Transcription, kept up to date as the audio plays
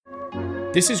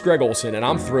This is Greg Olson, and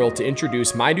I'm thrilled to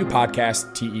introduce my new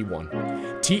podcast,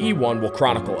 TE1. TE1 will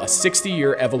chronicle a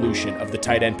 60-year evolution of the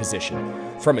tight end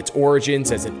position, from its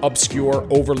origins as an obscure,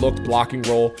 overlooked blocking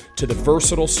role to the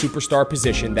versatile superstar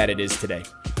position that it is today.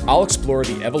 I'll explore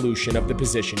the evolution of the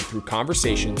position through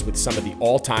conversations with some of the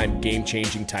all-time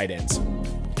game-changing tight ends.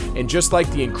 And just like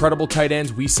the incredible tight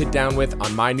ends we sit down with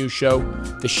on my new show,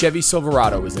 the Chevy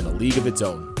Silverado is in a league of its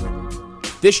own.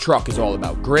 This truck is all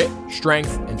about grit,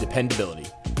 strength, and dependability,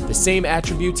 the same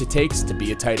attributes it takes to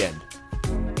be a tight end.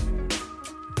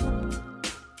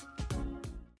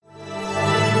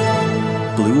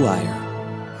 Blue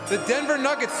Wire. The Denver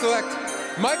Nuggets select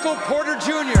Michael Porter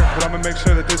Jr. But I'm going to make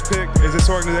sure that this pick is this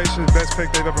organization's best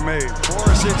pick they've ever made.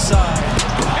 Morris inside.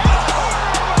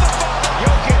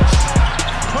 Jokic.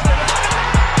 Put it up.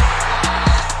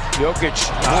 Jokic,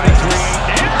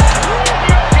 23.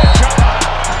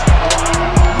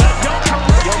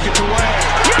 Jokic away.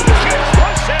 Jokic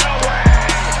puts it away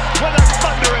with a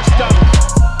thunderous dunk.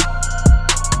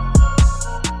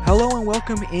 Hello and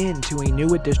welcome in to a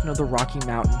new edition of the Rocky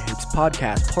Mountain Hoops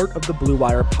podcast, part of the Blue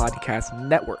Wire Podcast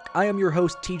Network. I am your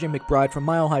host, TJ McBride from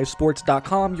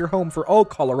MileHighSports.com, your home for all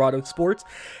Colorado sports.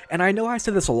 And I know I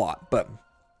say this a lot, but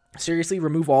seriously,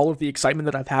 remove all of the excitement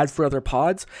that I've had for other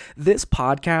pods. This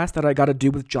podcast that I got to do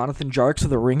with Jonathan Tjarks of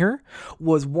The Ringer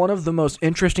was one of the most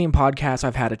interesting podcasts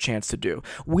I've had a chance to do.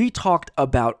 We talked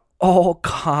about all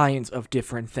kinds of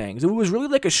different things. It was really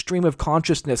like a stream of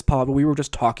consciousness pod where we were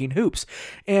just talking hoops.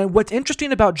 And what's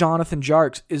interesting about Jonathan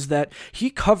Tjarks is that he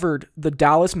covered the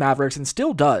Dallas Mavericks and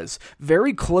still does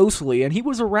very closely. And he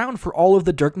was around for all of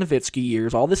the Dirk Nowitzki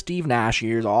years, all the Steve Nash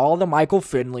years, all the Michael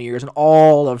Finley years, and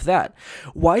all of that.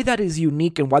 Why that is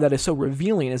unique and why that is so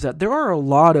revealing is that there are a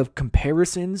lot of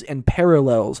comparisons and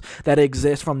parallels that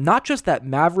exist from not just that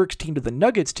Mavericks team to the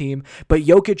Nuggets team, but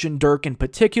Jokic and Dirk in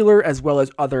particular, as well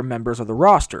as other members of the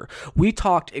roster. We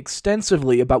talked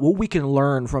extensively about what we can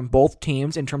learn from both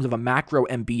teams in terms of a macro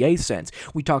NBA sense.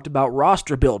 We talked about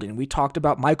roster building. We talked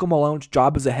about Michael Malone's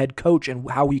job as a head coach and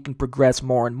how he can progress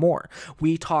more and more.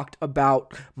 We talked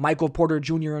about Michael Porter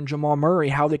Jr. and Jamal Murray,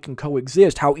 how they can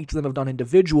coexist, how each of them have done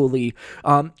individually,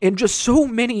 and just so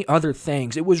many other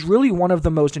things. It was really one of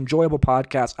the most enjoyable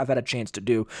podcasts I've had a chance to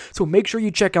do. So make sure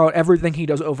you check out everything he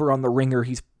does over on The Ringer.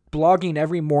 He's blogging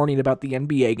every morning about the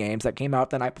NBA games that came out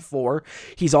the night before.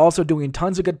 He's also doing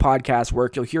tons of good podcast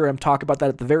work. You'll hear him talk about that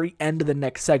at the very end of the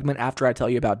next segment after I tell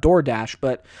you about DoorDash.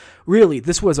 But really,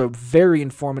 this was a very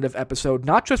informative episode,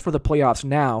 not just for the playoffs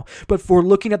now, but for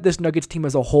looking at this Nuggets team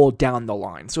as a whole down the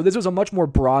line. So this was a much more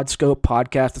broad scope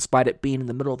podcast, despite it being in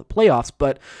the middle of the playoffs,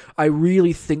 but I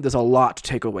really think there's a lot to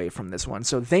take away from this one.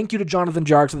 So thank you to Jonathan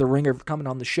Tjarks of The Ringer for coming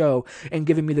on the show and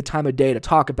giving me the time of day to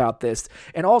talk about this.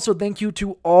 And also thank you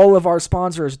to all of our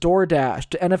sponsors, DoorDash,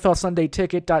 to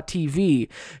NFLSundayTicket.tv,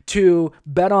 to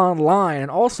Bet Online,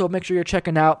 and also make sure you're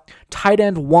checking out Tight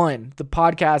End One, the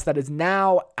podcast that is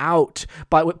now out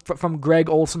from Greg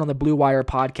Olson on the Blue Wire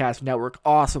Podcast Network.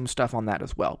 Awesome stuff on that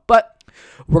as well. But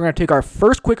we're going to take our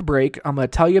first quick break. I'm going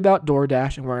to tell you about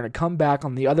DoorDash, and we're going to come back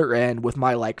on the other end with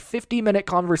my 50-minute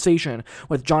conversation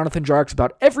with Jonathan Tjarks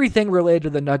about everything related to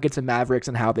the Nuggets and Mavericks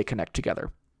and how they connect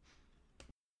together.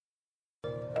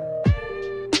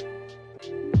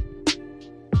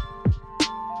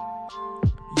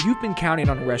 You've been counting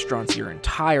on restaurants your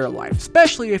entire life,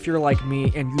 especially if you're like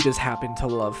me and you just happen to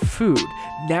love food.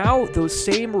 Now, those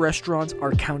same restaurants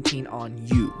are counting on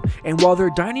you. And while their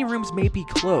dining rooms may be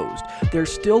closed, they're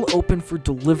still open for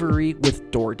delivery with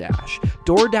DoorDash.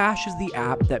 DoorDash is the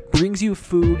app that brings you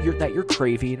food that you're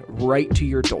craving right to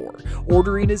your door.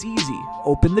 Ordering is easy.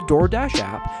 Open the DoorDash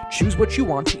app, choose what you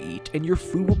want to eat, and your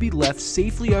food will be left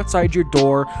safely outside your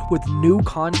door with new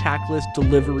contactless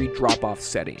delivery drop-off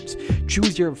settings.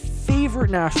 Choose your favorite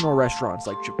national restaurants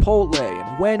like Chipotle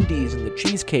and Wendy's and the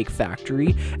Cheesecake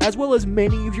Factory, as well as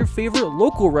many of your favorite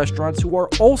local restaurants who are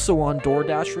also on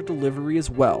DoorDash for delivery as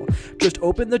well. Just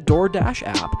open the DoorDash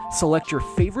app, select your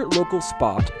favorite local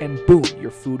spot, and boom,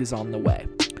 your food is on the way.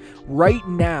 Right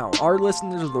now, our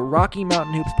listeners of the Rocky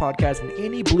Mountain Hoops podcast and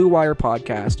any Blue Wire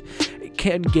podcast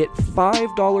can get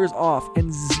 $5 off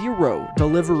and 0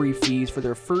 delivery fees for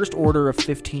their first order of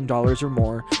 $15 or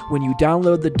more when you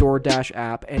download the DoorDash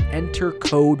app and enter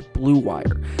code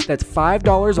BLUEWIRE. That's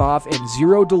 $5 off and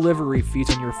 0 delivery fees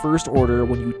on your first order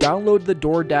when you download the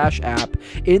DoorDash app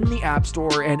in the App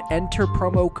Store and enter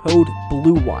promo code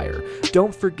BLUEWIRE.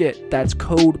 Don't forget, that's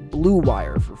code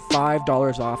BLUEWIRE for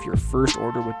 $5 off your first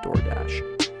order with DoorDash.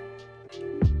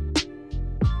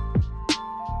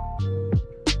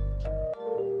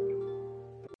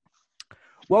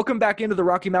 Welcome back into the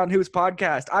Rocky Mountain Hoops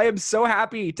podcast. I am so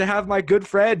happy to have my good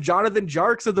friend Jonathan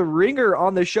Tjarks of The Ringer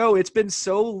on the show. It's been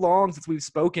so long since we've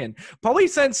spoken, probably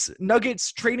since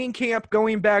Nuggets training camp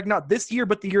going back, not this year,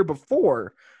 but the year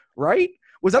before, right?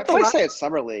 Was that I say it's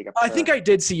Summer League. I think I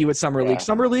did see you at Summer League.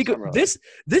 Summer League. This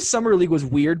Summer League was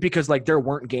weird because like there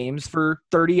weren't games for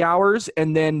 30 hours,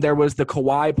 and then there was the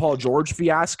Kawhi Paul George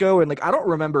fiasco, and like I don't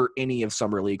remember any of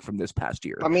Summer League from this past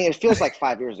year. I mean, it feels like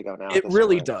 5 years ago now. It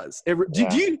really does.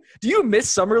 Do you miss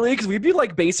Summer League? Because we'd be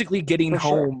like basically getting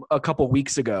home a couple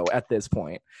weeks ago at this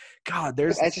point. God,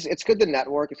 it's good to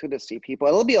network. It's good to see people.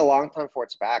 It'll be a long time before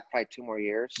it's back, probably 2 more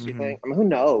years. Do you think? I mean, who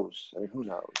knows?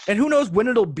 And who knows when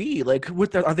it'll be? Like,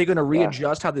 are they going to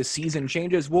readjust how the season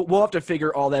changes? We'll have to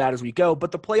figure all that out as we go.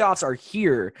 But the playoffs are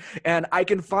here, and I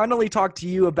can finally talk to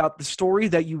you about the story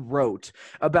that you wrote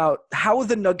about how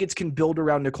the Nuggets can build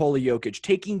around Nikola Jokic,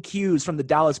 taking cues from the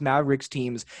Dallas Mavericks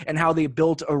teams and how they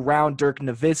built around Dirk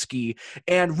Nowitzki,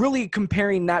 and really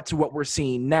comparing that to what we're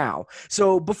seeing now.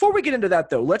 So before we get into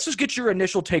that, though, let's just get your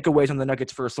initial takeaways on the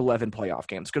Nuggets' first 11 playoff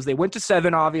games, because they went to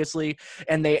 7, obviously,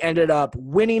 and they ended up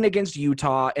winning against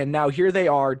Utah, and now here they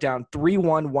are down 3-1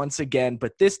 once again,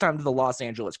 but this time to the Los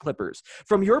Angeles Clippers.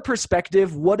 From your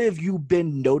perspective, what have you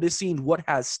been noticing? What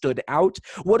has stood out?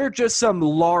 What are just some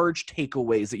large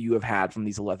takeaways that you have had from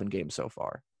these 11 games so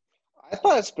far? I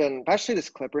thought it's been, especially this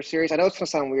Clippers series, I know it's going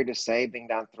to sound weird to say being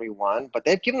down 3-1, but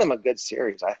they've given them a good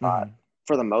series, I thought,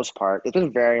 for the most part. It's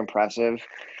been very impressive.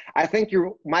 I think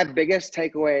my biggest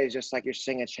takeaway is just like you're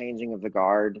seeing a changing of the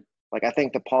guard. Like I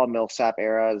think the Paul Millsap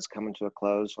era is coming to a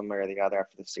close one way or the other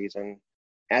after the season.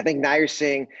 And I think now you're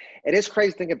seeing – it is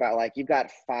crazy to think about. Like you've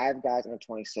got 5 guys under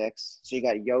 26. So you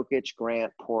got Jokic,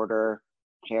 Grant, Porter,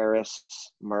 Harris,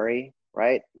 Murray,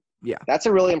 right? Yeah. That's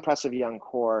a really impressive young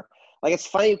core. Like it's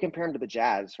funny you compare them to the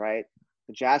Jazz, right?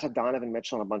 The Jazz have Donovan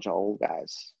Mitchell and a bunch of old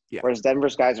guys. Yeah. Whereas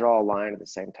Denver's guys are all aligned at the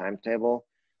same timetable.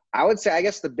 I would say, I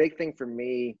guess the big thing for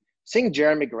me, seeing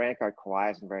Jeremy Grant guard Kawhi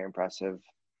has been very impressive.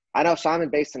 I know Simon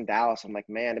based in Dallas. I'm like,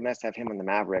 man, they must have him in the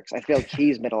Mavericks. I feel like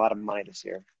he's made a lot of money this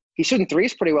year. He's shooting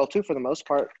threes pretty well too, for the most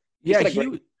part. I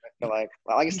feel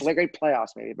like it's a great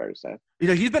playoffs, maybe better to say. You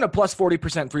know, he's been a plus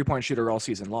 40% three-point shooter all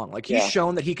season long. Like he's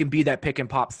shown that he can be that pick and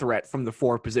pop threat from the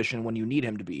 4 position when you need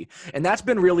him to be. And that's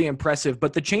been really impressive.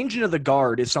 But the change into the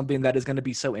guard is something that is going to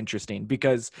be so interesting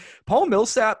because Paul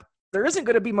Millsap, there isn't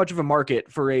going to be much of a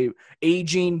market for a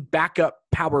aging backup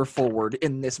power forward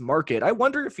in this market. I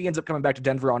wonder if he ends up coming back to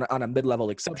Denver on a mid-level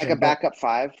exception. Like a backup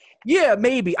 5? Yeah,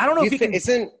 maybe. I don't know if he can.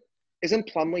 Isn't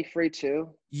Plumlee free too?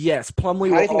 Yes,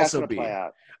 Plumlee will also be. Play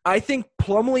out? I think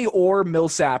Plumlee or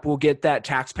Millsap will get that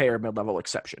taxpayer mid-level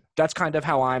exception. That's kind of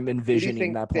how I'm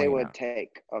envisioning that playing. Who do you out. think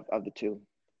they would take of the two?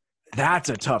 That's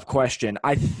a tough question.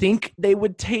 I think they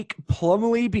would take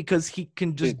Plumlee because he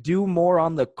can just do more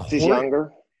on the court. He's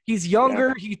younger. He's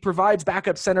younger. Yeah. He provides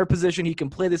backup center position. He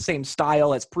can play the same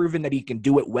style. It's proven that he can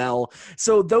do it well.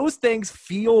 So those things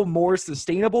feel more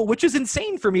sustainable, which is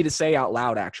insane for me to say out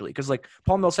loud, actually, because like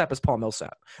Paul Millsap is Paul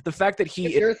Millsap. The fact that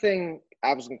he – Your thing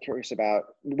I was curious about,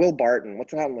 Will Barton.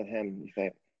 What's happening with him, you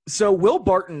think? So Will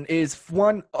Barton is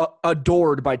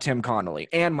adored by Tim Connolly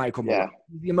and Michael Malone.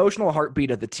 The emotional heartbeat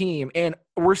of the team. And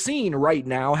we're seeing right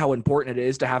now how important it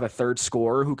is to have a third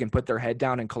scorer who can put their head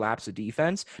down and collapse the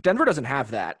defense. Denver doesn't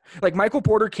have that. Like Michael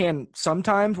Porter can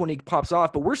sometimes when he pops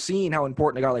off, but we're seeing how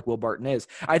important a guy like Will Barton is.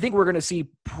 I think we're going to see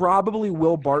probably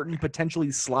Will Barton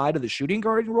potentially slide to the shooting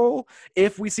guarding role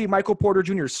if we see Michael Porter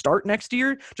Jr. start next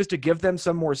year, just to give them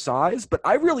some more size. But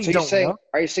I really don't know.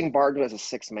 Are you saying Barton as a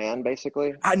 6th man,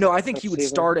 basically? I think he would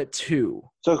start at 2.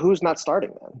 So who's not starting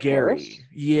then? Gary. Harris?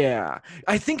 Yeah.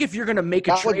 I think if you're going to make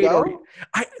a trade,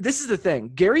 this is the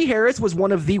thing. Gary Harris was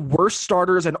one of the worst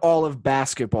starters in all of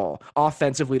basketball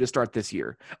offensively to start this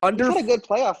year. He's had a good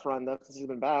playoff run though since he's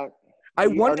been back.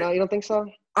 You don't think so?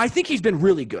 I think he's been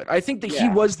really good. I think that he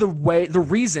was the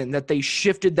reason that they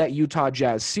shifted that Utah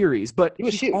Jazz series, but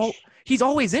he's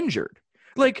always injured.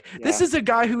 This is a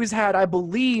guy who has had, I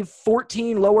believe,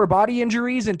 14 lower body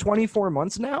injuries in 24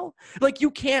 months now. Like,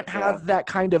 you can't have that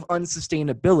kind of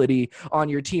unsustainability on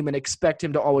your team and expect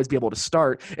him to always be able to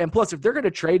start. And plus, if they're going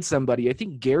to trade somebody, I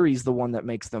think Gary's the one that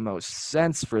makes the most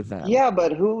sense for them. Yeah,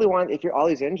 but if you're all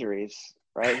these injuries,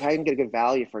 right, how you can get a good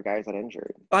value for guys that are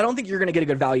injured? I don't think you're going to get a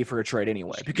good value for a trade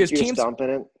anyway. Because teams dumping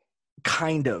it.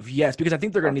 Kind of, yes, because I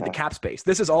think they're going to need the cap space.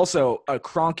 This is also a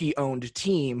Kroenke-owned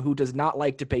team who does not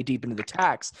like to pay deep into the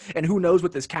tax, and who knows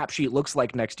what this cap sheet looks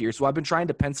like next year. So I've been trying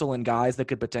to pencil in guys that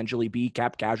could potentially be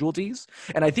cap casualties,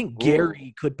 and I think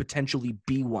Gary could potentially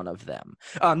be one of them.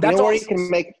 That's where you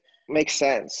can make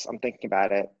sense. I'm thinking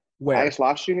about it. Where? I just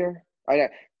lost you here. I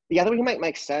think he might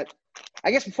make sense.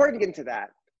 I guess before I even get into that,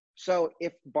 So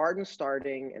if Barton's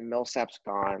starting and Millsap's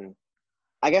gone,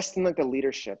 I guess then like the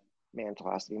leadership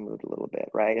mantle has to be moved a little bit,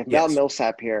 right? If without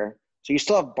Millsap here, so you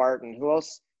still have Barton. Who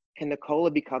else? Can Nikola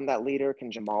become that leader?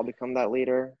 Can Jamal become that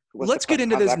leader? Let's get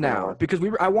into this now because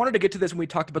I wanted to get to this when we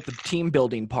talked about the team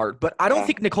building part, but I don't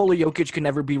think Nikola Jokic can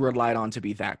ever be relied on to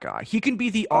be that guy. He can be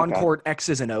the on-court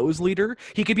X's and O's leader.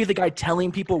 He could be the guy telling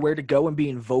people where to go and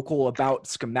being vocal about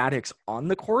schematics on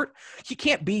the court. He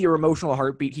can't be your emotional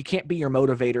heartbeat. He can't be your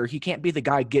motivator. He can't be the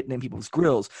guy getting in people's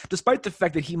grills, despite the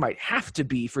fact that he might have to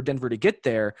be for Denver to get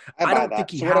there. I don't think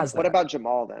he has that. What about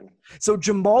Jamal then? So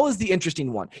Jamal is the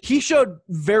interesting one. He showed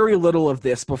very little of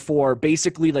this before,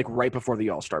 basically like right before the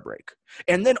All-Star break.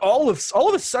 And then all of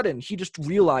a sudden, he just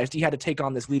realized he had to take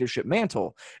on this leadership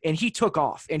mantle, and he took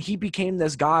off, and he became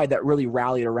this guy that really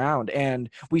rallied around. And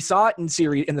we saw it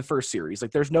in the first series.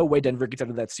 Like, there's no way Denver gets out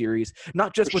of that series,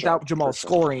 not just without Jamal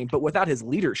scoring, but without his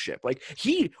leadership. Like,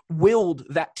 he willed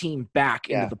that team back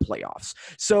into the playoffs.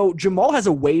 So Jamal has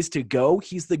a ways to go.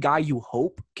 He's the guy you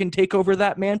hope can take over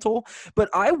that mantle. But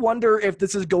I wonder if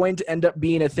this is going to end up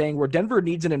being a thing where Denver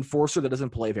needs an enforcer that doesn't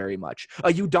play very much, a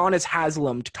Udonis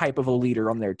Haslem type of a leader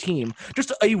on their team,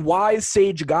 just a wise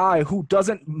sage guy who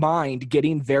doesn't mind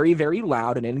getting very, very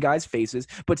loud and in guys' faces,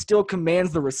 but still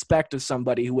commands the respect of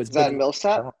somebody who has been. Is that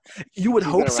Millsap? You would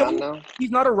hope so. He's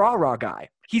not a rah-rah guy.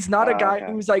 He's not a guy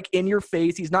who's like in your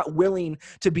face. He's not willing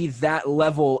to be that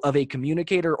level of a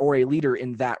communicator or a leader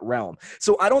in that realm.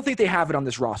 So I don't think they have it on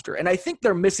this roster. And I think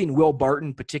they're missing Will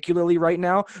Barton particularly right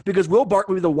now, because Will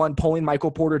Barton would be the one pulling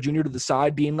Michael Porter Jr. to the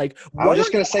side being like, I was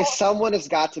just going to say someone has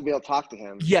got to be able to talk to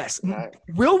him. Yes. Right.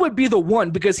 Will would be the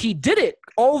one, because he did it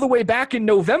all the way back in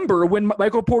November when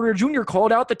Michael Porter Jr.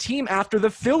 called out the team after the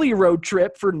Philly road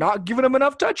trip for not giving him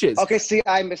enough touches. Okay, see,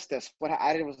 I missed this.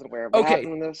 I wasn't aware of what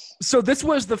happened with this. So this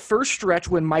was the first stretch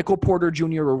when Michael Porter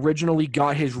Jr. originally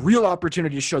got his real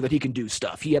opportunity to show that he can do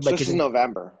stuff. He had this is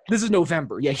November. This is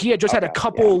November. Yeah, he had just had a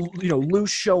couple, loose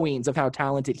showings of how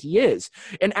talented he is.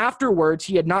 And afterwards,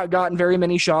 he had not gotten very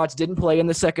many shots, didn't play in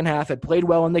the second half, had played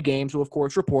well in the game. So, of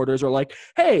course, reporters are like,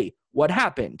 hey, what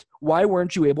happened? Why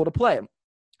weren't you able to play?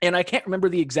 And I can't remember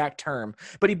the exact term,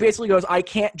 but he basically goes, I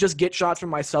can't just get shots for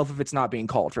myself if it's not being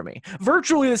called for me.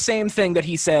 Virtually the same thing that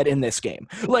he said in this game.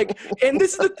 Like, and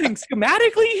this is the thing,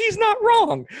 schematically, he's not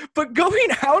wrong. But going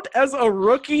out as a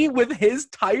rookie with his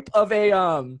type of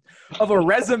a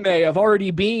resume of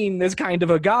already being this kind of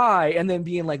a guy, and then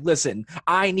being like, listen,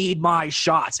 I need my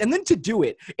shots. And then to do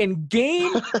it in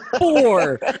game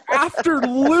 4 after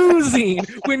losing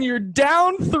when you're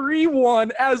down 3-1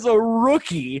 as a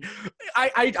rookie,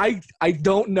 I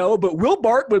don't know, but Will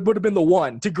Barton would have been the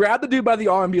one to grab the dude by the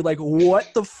arm and be like,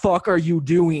 what the fuck are you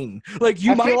doing? Like,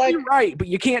 you might be right, but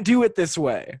you can't do it this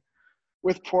way.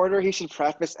 With Porter, he should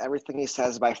preface everything he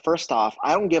says by, first off,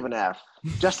 I don't give an F.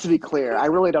 Just to be clear, I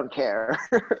really don't care.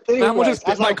 Anyways, I'm going to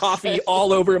spit my coffee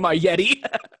all over my Yeti.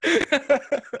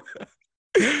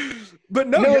 But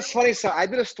no, it's funny. So I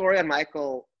did a story on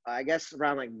Michael, I guess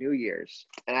around like New Year's,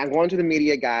 and I'm going to the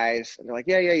media guys, and they're like,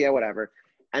 yeah, whatever.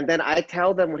 And then I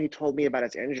tell them when he told me about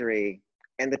his injury,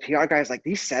 and the PR guy's like,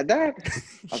 he said that? I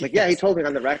was like, yeah, he told me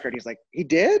on the record. He's like, he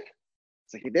did?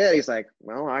 It's like, he did. He's like,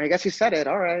 well, I guess he said it.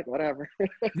 All right, whatever.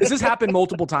 This has happened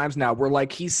multiple times now where, like,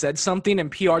 he said something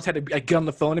and PR's had to get on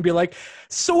the phone and be like,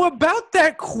 so about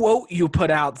that quote you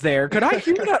put out there, could I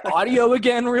hear that audio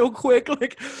again real quick?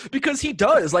 Like, because he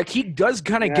does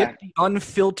kind of get the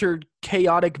unfiltered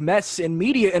chaotic mess in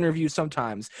media interviews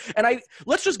sometimes. And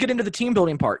let's just get into the team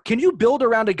building part. Can you build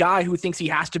around a guy who thinks he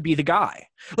has to be the guy?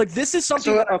 Like, this is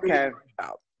something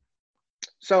about.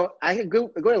 So I could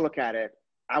go and look at it.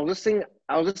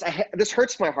 This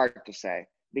hurts my heart to say,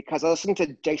 because I listened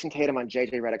to Jason Tatum on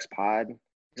JJ Redick's pod.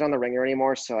 He's on the Ringer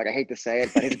anymore, so like I hate to say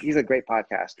it, but he's a great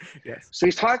podcast. Yes. So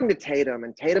he's talking to Tatum,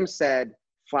 and Tatum said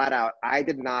flat out, I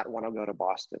did not want to go to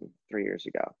Boston 3 years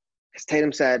ago. Because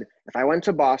Tatum said, if I went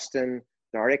to Boston,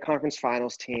 they're already a conference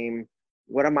finals team,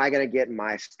 what am I going to get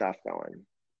my stuff going?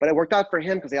 But it worked out for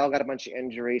him because they all got a bunch of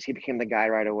injuries. He became the guy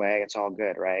right away. It's all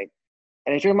good, right?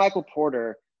 And if you're Michael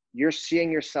Porter, you're seeing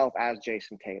yourself as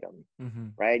Jason Tatum,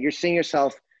 right? You're seeing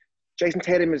yourself. Jason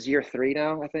Tatum is year 3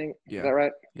 now, I think. Yeah. Is that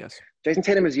right? Yes. Jason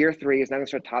Tatum is year 3. He's now going to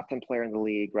start top 10 player in the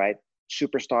league, right?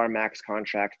 Superstar, max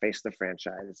contract, face of the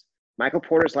franchise. Michael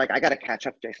Porter's like, I got to catch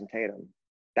up to Jason Tatum.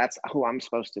 That's who I'm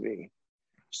supposed to be.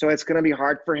 So it's going to be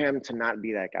hard for him to not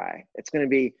be that guy. It's going to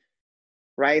be,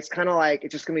 right? It's kind of like,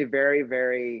 it's just going to be very,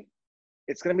 very,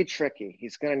 it's going to be tricky.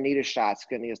 He's going to need his shots,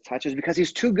 going to need his touches, because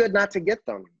he's too good not to get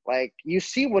them. Like, you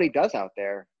see what he does out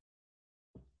there.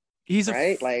 He's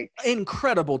right?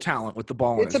 incredible talent with the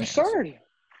ball. It's absurd.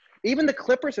 Even the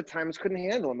Clippers at times couldn't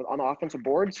handle him on the offensive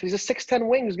boards. He's a 6'10"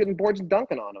 wing who's getting boards and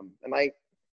dunking on him. And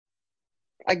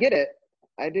I get it.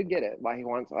 I do get it. Why he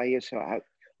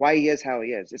is how he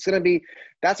is. It's going to be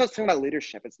 – that's what's talking about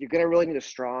leadership. You're going to really need a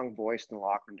strong voice in the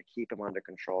locker room to keep him under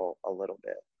control a little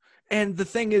bit. And the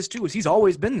thing is, too, is he's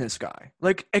always been this guy.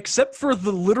 Like, except for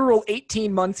the literal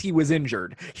 18 months he was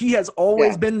injured, he has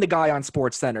always been the guy on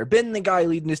SportsCenter, been the guy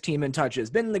leading his team in touches,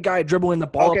 been the guy dribbling the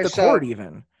ball up the court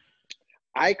even.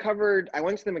 I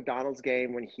went to the McDonald's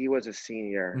game when he was a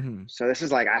senior. Mm-hmm. So this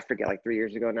is I forget, 3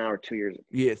 years ago now or 2 years ago.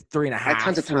 Yeah, 3.5. I had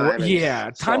tons of time. Yeah,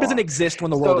 time doesn't exist when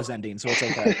the world is ending, so it's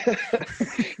okay.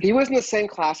 He was in the same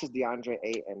class as DeAndre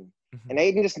Ayton. Mm-hmm. And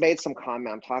Ayton just made some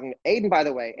comment. I'm talking – Ayton, by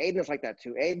the way, Ayton is like that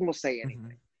too. Ayton will say anything.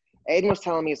 Mm-hmm. Ayton was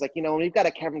telling me, he's like, when we've got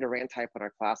a Kevin Durant type in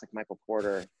our class like Michael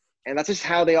Porter, and that's just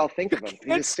how they all think of him.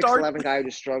 He's a 6'11" guy who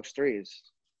just strokes threes.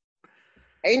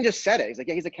 Ayton just said it. He's like,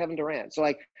 yeah, he's a Kevin Durant. So,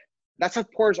 that's how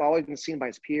Porter's always been seen by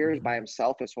his peers, by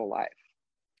himself his whole life.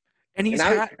 And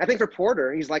I think for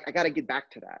Porter, he's like, I got to get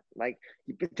back to that.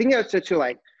 Thinking of it too,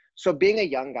 so being a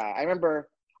young guy, I remember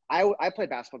I played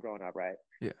basketball growing up, right?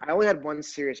 Yeah. I only had one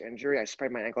serious injury. I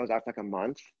sprained my ankle. I was out for a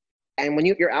month. And when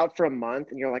you're out for a month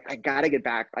and you're like, I got to get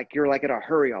back, you're in a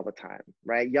hurry all the time,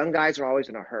 right? Young guys are always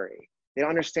in a hurry. They don't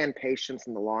understand patience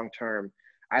in the long term.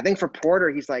 I think for Porter,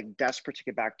 he's desperate to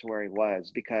get back to where he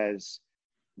was because –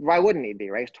 why wouldn't he be,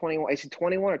 right? He's 21. Is he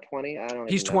 21 or 20? I don't know.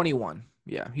 He's 21.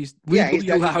 Yeah. He's legally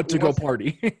allowed to go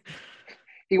party.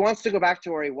 He wants to go back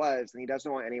to where he was, and he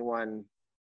doesn't want anyone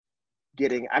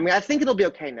getting – I think it'll be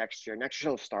okay next year. Next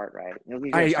year he'll start, right?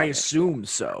 I assume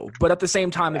so. But at the same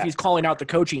time, if he's calling out the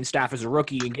coaching staff as a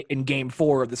rookie in Game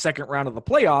 4 of the second round of the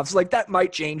playoffs, that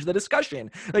might change the discussion.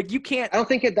 You can't – I don't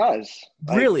think it does.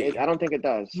 Really? I don't think it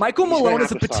does. Michael Malone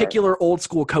is a particular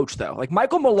old-school coach, though.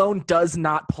 Michael Malone does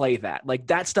not play that.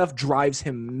 That stuff drives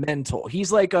him mental.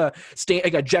 He's like a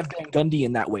Jeff Van Gundy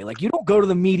in that way. You don't go to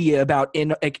the media about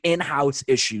in-house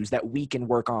issues that we can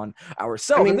work on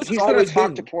ourselves. He's going to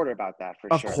talk to Porter about that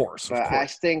for sure. Of course. But I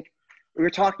think we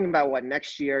were talking about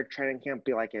next year training camp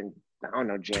be in, I don't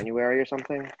know, January or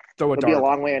something. It'll be a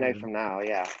long way away from now,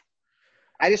 yeah.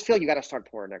 I just feel you got to start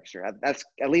Porter next year. That's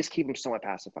at least keep him somewhat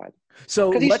pacified.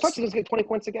 So because he starts to get 20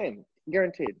 points a game,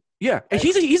 guaranteed. Yeah, and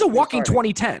he's a walking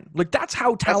 2010. That's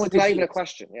how talented. That's not even a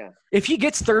question. Yeah. If he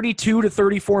gets 32 to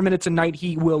 34 minutes a night,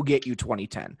 he will get you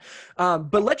 2010.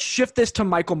 But let's shift this to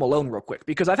Michael Malone real quick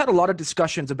because I've had a lot of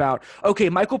discussions about. Okay,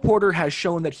 Michael Porter has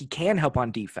shown that he can help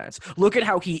on defense. Look at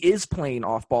how he is playing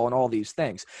off ball and all these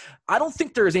things. I don't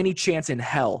think there is any chance in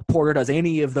hell Porter does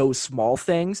any of those small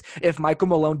things if Michael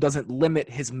Malone doesn't limit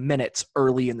his minutes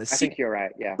early in the season. I think you're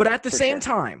right. Yeah. But at the same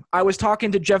time, I was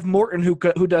talking to Jeff Morton,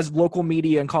 who does local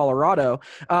media in Colorado.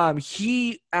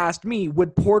 He asked me,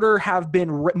 would Porter have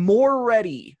been more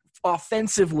ready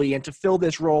offensively and to fill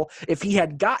this role if he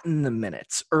had gotten the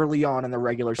minutes early on in the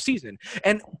regular season?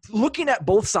 And looking at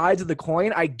both sides of the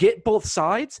coin, I get both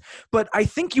sides, but I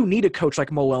think you need a coach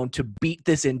like Malone to beat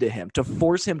this into him, to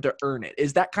force him to earn it.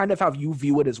 Is that kind of how you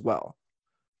view it as well?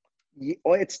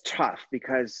 Well, it's tough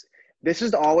because this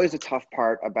is always a tough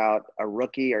part about a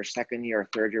rookie or second year or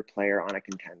third year player on a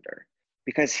contender.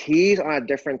 Because he's on a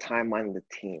different timeline than the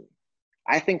team.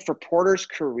 I think for Porter's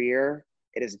career,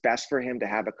 it is best for him to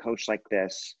have a coach like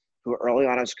this who early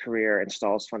on in his career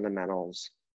installs fundamentals,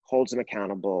 holds him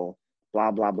accountable, blah,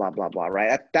 blah, blah, blah, blah,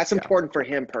 right? That's important for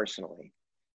him personally,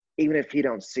 even if he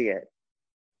don't see it.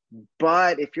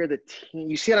 But if you're the team,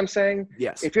 you see what I'm saying?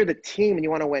 Yes. If you're the team and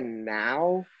you want to win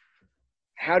now,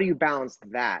 how do you balance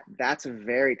that? That's a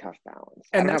very tough balance.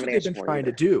 And that's what they've been trying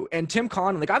to do. And Tim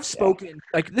Conlon, I've spoken,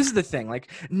 this is the thing,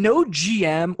 no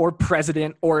GM or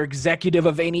president or executive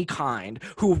of any kind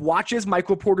who watches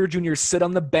Michael Porter Jr. sit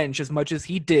on the bench as much as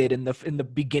he did in the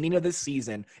beginning of the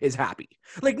season is happy.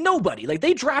 Nobody.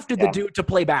 They drafted the dude to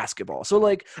play basketball. So,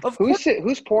 of course.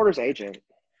 Who's Porter's agent?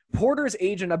 Porter's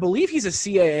agent, I believe he's a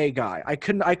CAA guy. I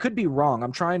could be wrong.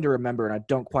 I'm trying to remember, and I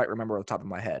don't quite remember off the top of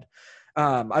my head.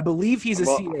 I believe he's a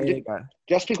CAA guy.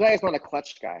 Just be glad he's not a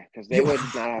clutch guy because they would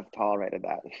not have tolerated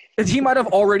that. He might have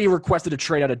already requested a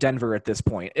trade out of Denver at this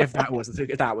point if that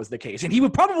was the case. And he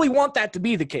would probably want that to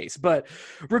be the case. But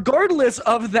regardless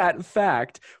of that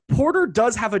fact, Porter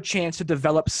does have a chance to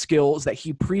develop skills that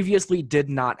he previously did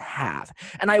not have.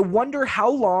 And I wonder how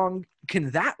long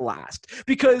can that last?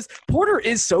 Because Porter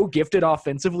is so gifted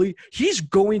offensively, he's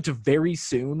going to very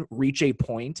soon reach a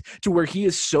point to where he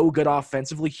is so good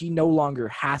offensively, he no longer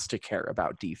has to care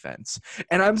about defense.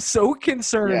 And I'm so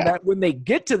concerned that when they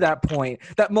get to that point,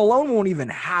 that Malone won't even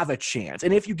have a chance.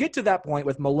 And if you get to that point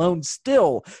with Malone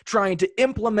still trying to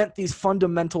implement these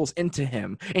fundamentals into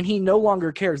him, and he no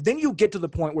longer cares, then you get to the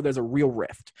point where there's a real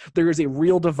rift. There is a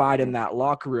real divide in that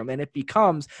locker room, and it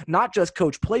becomes not just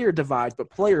coach-player divides, but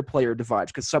player-player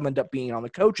divides, because some end up being on the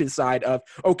coach's side of,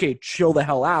 okay, chill the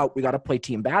hell out, we got to play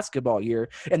team basketball here,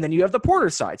 and then you have the Porter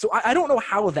side. So I don't know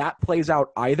how that plays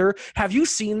out either. Have you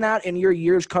seen that in your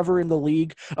years covering the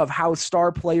league of how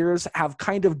star players have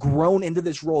kind of grown into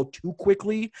this role too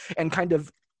quickly and kind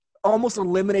of almost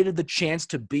eliminated the chance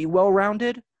to be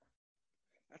well-rounded?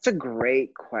 That's a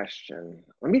great question.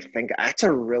 Let me think. That's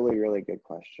a really, really good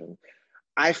question.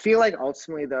 I feel like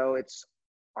ultimately, though, it's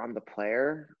on the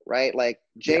player, right? Like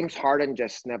James Harden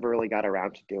just never really got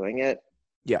around to doing it.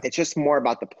 Yeah. It's just more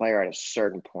about the player at a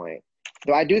certain point.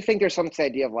 Though I do think there's some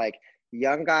idea of like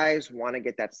young guys want to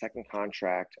get that second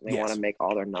contract and they want to make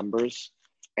all their numbers.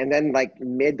 And then like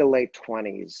mid to late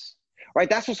 20s, right?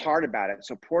 That's what's hard about it.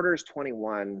 So Porter's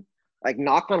 21. Like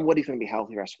knock on wood, he's going to be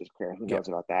healthy the rest of his career. Who knows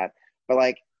about that? But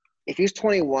like if he's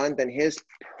 21, then his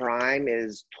prime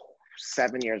is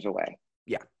 7 years away.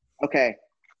 Yeah. Okay.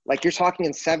 Like you're talking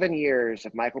in 7 years,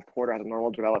 if Michael Porter has a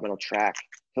normal developmental track,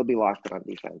 he'll be locked in on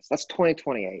defense. That's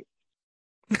 2028.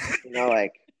 You know,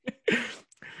 like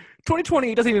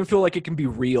 2028 doesn't even feel like it can be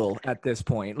real at this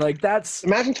point. Like that's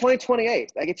imagine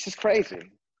 2028. Like it's just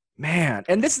crazy. Man,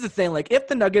 and this is the thing, like if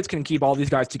the Nuggets can keep all these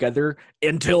guys together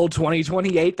until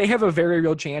 2028, they have a very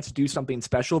real chance to do something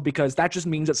special because that just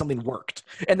means that something worked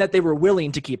and that they were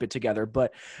willing to keep it together.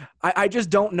 But I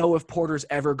just don't know if Porter's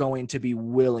ever going to be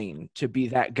willing to be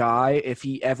that guy if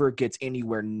he ever gets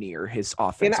anywhere near his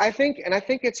offense. And I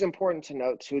think it's important to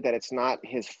note too that it's not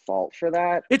his fault for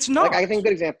that. It's not. Like I think a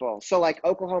good example. So like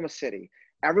Oklahoma City,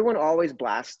 everyone always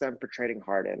blasts them for trading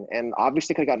Harden, and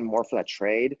obviously could have gotten more for that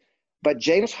trade. But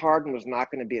James Harden was not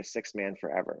going to be a sixth man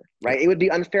forever, right? It would be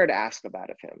unfair to ask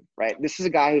about of him, right? This is a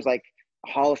guy who's like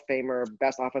a Hall of Famer,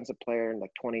 best offensive player in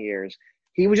like 20 years.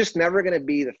 He was just never going to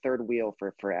be the third wheel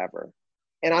for forever.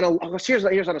 And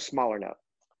here's on a smaller note,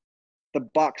 the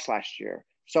Bucks last year.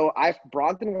 So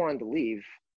Brogdon wanted to leave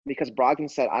because Brogdon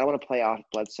said, I don't want to play off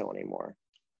Bledsoe anymore,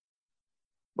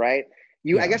 right?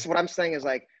 I guess what I'm saying is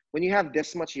like when you have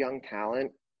this much young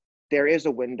talent, there is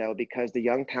a window because the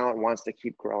young talent wants to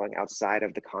keep growing outside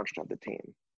of the construct of the team.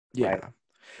 Yeah. Right?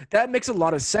 That makes a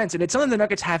lot of sense. And it's something the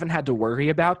Nuggets haven't had to worry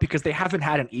about because they haven't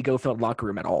had an ego-filled locker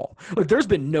room at all. Like, there's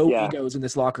been no egos in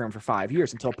this locker room for 5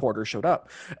 years until Porter showed up.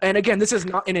 And again, this is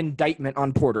not an indictment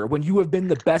on Porter. When you have been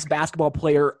the best basketball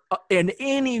player in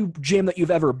any gym that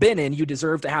you've ever been in, you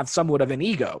deserve to have somewhat of an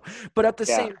ego. But at the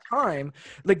same time,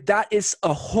 like that is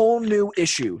a whole new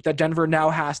issue that Denver now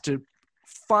has to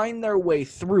find their way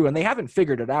through, and they haven't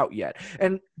figured it out yet.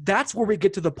 And that's where we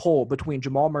get to the poll between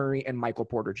Jamal Murray and Michael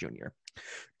Porter Jr.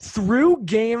 Through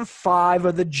Game 5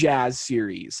 of the Jazz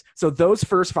series, so those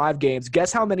first 5 games,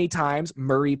 guess how many times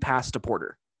Murray passed to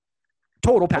Porter?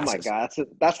 Total passes. Oh my God,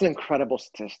 that's an incredible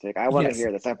statistic. I want to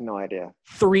hear this. I have no idea.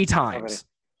 3 times.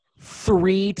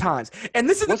 3 times. And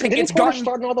this is the thing. Didn't Porter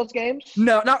start in all those games?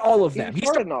 No, not all of them. He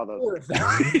started in all those.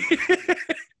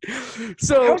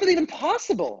 So how is it even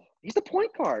possible? He's the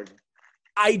point guard.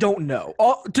 I don't know.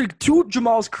 To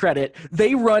Jamal's credit,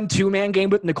 they run 2-man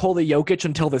game with Nikola Jokic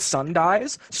until the sun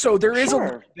dies. So there is a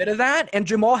little bit of that. And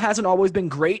Jamal hasn't always been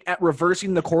great at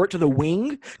reversing the court to the wing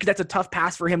because that's a tough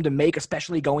pass for him to make,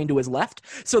 especially going to his left.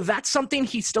 So that's something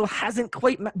he still hasn't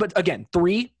quite – but again,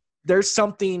 3 – there's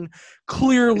something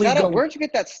clearly going. Where'd you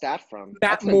get that stat from?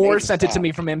 Matt Moore sent it to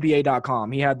me from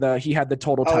NBA.com. He had the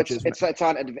total touches. It's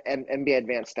on NBA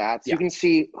Advanced Stats. Yeah. You can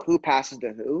see who passes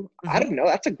to who. Mm-hmm. I didn't know.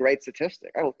 That's a great statistic.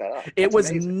 I looked that up. It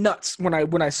was nuts when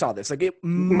I saw this. Like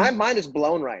my mind is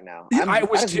blown right now. I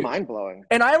was too. Mind blowing.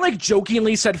 And I like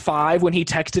jokingly said 5 when he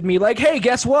texted me like, "Hey,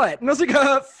 guess what?" And I was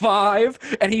like,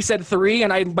 5. And he said 3,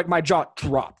 and I like my jaw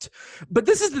dropped. But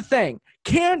this is the thing: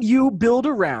 can you build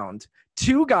around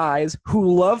 2 guys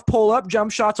who love pull-up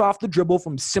jump shots off the dribble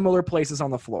from similar places on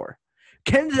the floor?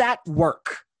 Can that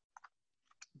work?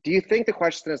 Do you think the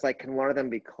question is like, can one of them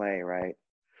be Clay, right?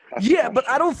 But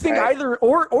I don't think either,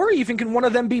 or even can one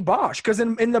of them be Bosh? Because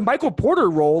in the Michael Porter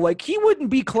role, like he wouldn't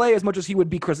be Clay as much as he would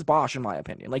be Chris Bosh, in my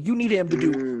opinion. Like you need him to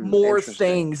do more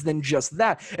things than just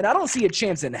that. And I don't see a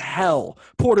chance in hell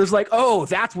Porter's like, oh,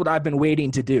 that's what I've been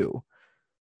waiting to do.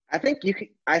 I think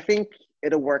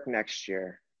it'll work next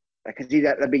year. Because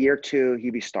that'd be year 2,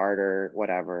 he'd be starter,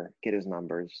 whatever, get his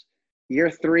numbers. Year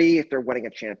 3, if they're winning a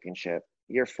championship.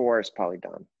 Year 4 is probably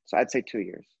done. So I'd say 2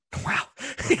 years. Wow.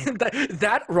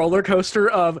 that roller coaster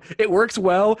of it works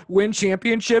well, win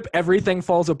championship, everything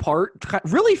falls apart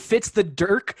really fits the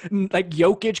Dirk like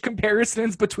Jokic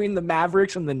comparisons between the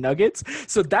Mavericks and the Nuggets.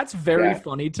 So that's very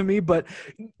funny to me, but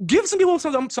give some people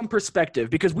some perspective,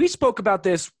 because we spoke about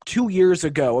this 2 years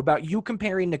ago about you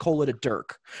comparing Nikola to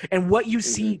Dirk and what you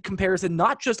see comparison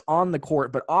not just on the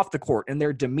court but off the court and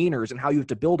their demeanors and how you have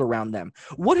to build around them.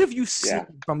 What have you seen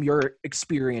from your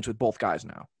experience with both guys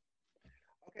now?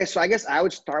 Okay, so I guess I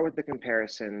would start with the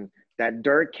comparison that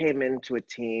Dirk came into a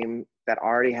team that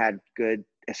already had good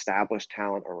established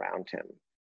talent around him.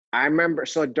 I remember,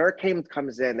 so Dirk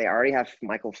comes in, they already have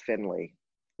Michael Finley,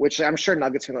 which I'm sure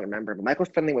Nuggets fans don't remember, but Michael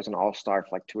Finley was an all-star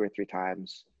for like 2 or 3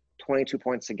 times, 22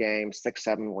 points a game,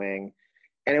 6'7" wing.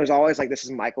 And it was always like, this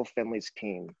is Michael Finley's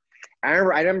team. I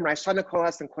remember I saw Nicole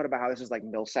Heston quote about how this is like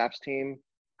Millsap's team.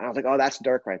 And I was like, oh, that's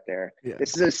Dirk right there. Yeah.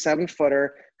 This is a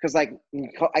 7-footer. Because, like,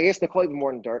 I guess Nicole even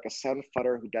more than Dirk, a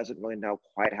 7-footer who doesn't really know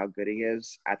quite how good he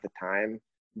is at the time.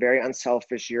 Very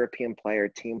unselfish European player,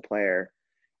 team player.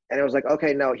 And it was like,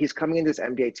 okay, no, he's coming into this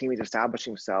NBA team. He's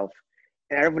establishing himself.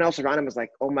 And everyone else around him is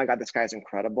like, oh, my God, this guy's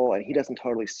incredible. And he doesn't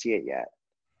totally see it yet.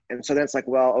 And so then it's like,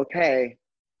 well, okay,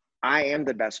 I am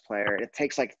the best player. It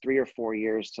takes like 3 or 4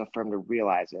 years for him to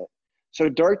realize it. So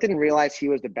Dirk didn't realize he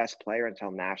was the best player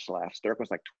until Nash left. Dirk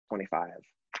was like 25.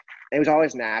 And it was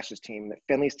always Nash's team,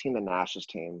 Finley's team, the Nash's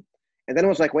team. And then it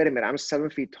was like, wait a minute, I'm 7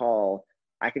 feet tall.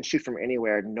 I can shoot from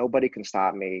anywhere. Nobody can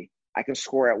stop me. I can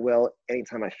score at will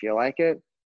anytime I feel like it.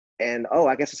 And, oh,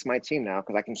 I guess it's my team now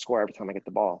because I can score every time I get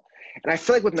the ball. And I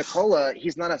feel like with Nikola,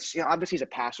 he's not obviously he's a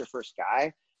passer-first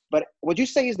guy. But would you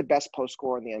say he's the best post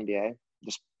scorer in the NBA?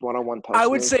 Just one-on-one post. I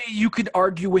would say you could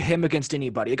argue with him against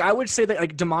anybody. Like I would say that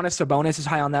like Domantas Sabonis is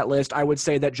high on that list. I would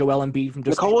say that Joel Embiid from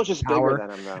Nicola's just bigger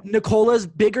than him, though. Nicola's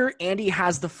bigger and he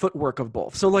has the footwork of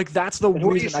both. So like that's the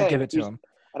reason I give it to him.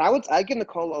 And I give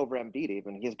Nikola over Embiid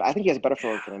even. I think he has better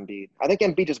footwork than Embiid. I think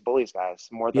Embiid just bullies guys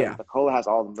more than Nikola has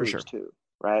all the moves too,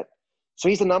 right? So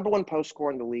he's the number 1 post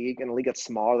scorer in the league, and the league gets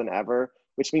smaller than ever,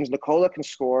 which means Nikola can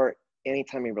score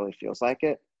anytime he really feels like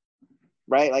it.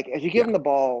 Right? Like, if you give him the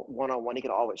ball one-on-one, he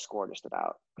can always score just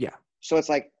about. Yeah. So it's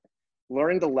like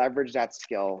learning to leverage that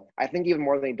skill. I think even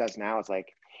more than he does now is like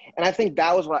 – and I think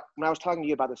that was when I was talking to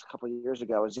you about this a couple of years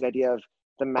ago, is the idea of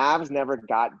the Mavs never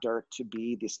got Dirk to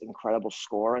be this incredible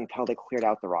scorer until they cleared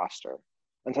out the roster,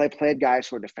 until they played guys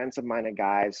who are defensive-minded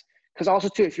guys. Because also,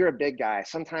 too, if you're a big guy,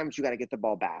 sometimes you got to get the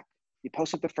ball back. You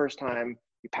post it the first time,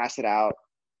 you pass it out,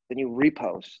 then you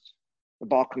repost. The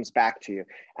ball comes back to you.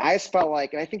 I just felt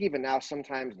like, and I think even now,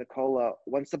 sometimes Nikola,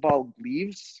 once the ball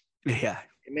leaves, it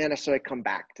may not necessarily come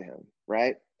back to him,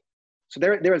 right? So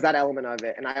there was that element of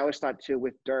it. And I always thought, too,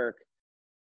 with Dirk,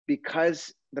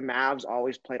 because the Mavs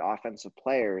always played offensive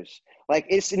players, like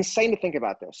it's insane to think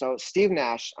about this. So Steve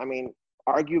Nash, I mean,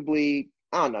 arguably,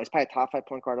 I don't know, he's probably a top 5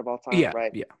 point guard of all time, right?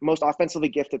 Yeah. Most offensively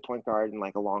gifted point guard in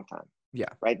like a long time. Yeah.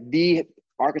 Right? The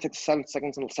architect 7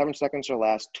 seconds or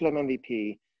less, 2-time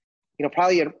MVP. You know,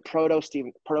 probably a proto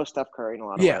Steph Curry in a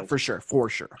lot of ways. Yeah, for sure.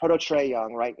 Proto Trae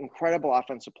Young, right? Incredible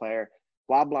offensive player,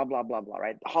 blah, blah, blah, blah, blah,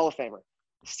 right? Hall of Famer.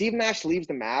 Steve Nash leaves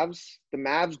the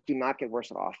Mavs do not get worse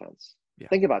at offense. Yeah.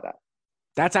 Think about that.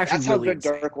 That's how good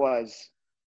insane. Dirk was.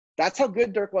 That's how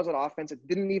good Dirk was at offense. It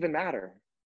didn't even matter.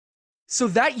 So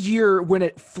that year when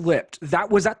it flipped,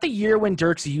 was that the year when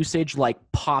Dirk's usage like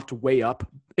popped way up?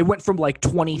 It went from like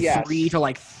 23 to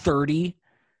like 30.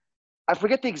 I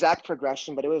forget the exact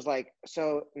progression, but it was like,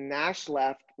 so Nash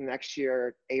left next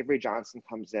year, Avery Johnson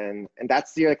comes in, and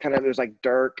that's the year it was like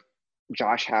Dirk,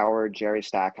 Josh Howard, Jerry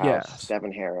Stackhouse,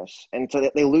 Devin Harris. And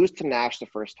so they lose to Nash the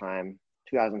first time,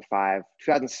 2005.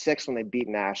 2006 when they beat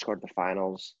Nash, scored the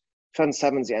finals.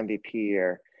 2007 is the MVP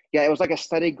year. Yeah, it was like a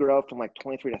steady growth from like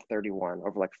 23 to 31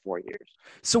 over like 4 years.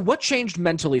 So what changed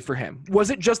mentally for him? Was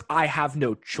it just I have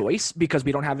no choice because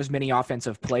we don't have as many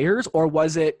offensive players, or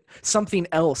was it something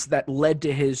else that led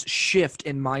to his shift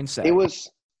in mindset? It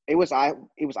was I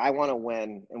want to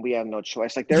win and we have no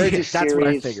choice. Like there is a series. That's what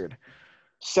I figured.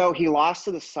 So he lost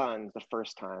to the Suns the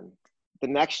first time. The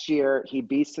next year he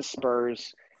beats the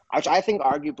Spurs, which I think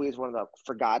arguably is one of the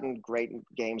forgotten great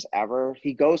games ever.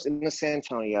 He goes into San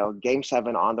Antonio, Game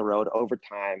 7 on the road,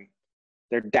 overtime.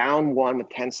 They're down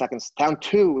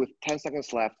 2 with 10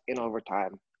 seconds left in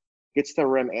overtime. Gets the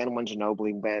rim and one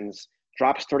Ginobili wins.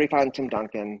 Drops 35 on Tim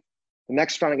Duncan. The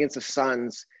next round against the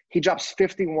Suns, he drops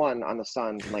 51 on the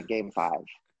Suns in like Game 5.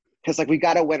 Because like we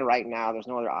got to win right now. There's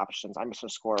no other options. I'm just going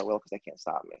to score at will because they can't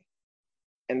stop me.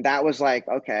 And that was like,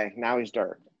 okay, now he's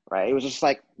Dirk, right? It was just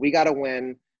like, we got to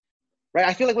win. right?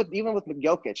 I feel like even with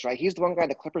Jokic, right? He's the one guy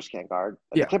the Clippers can't guard.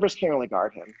 The Clippers can't really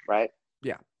guard him, right?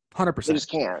 Yeah, 100%. They just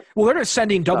can't. Well, they're just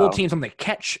sending double teams on the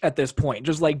catch at this point,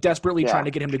 just like desperately trying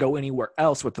to get him to go anywhere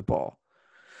else with the ball.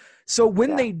 So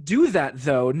when they do that,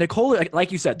 though, Nikola,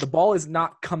 like you said, the ball is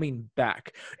not coming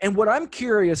back. And what I'm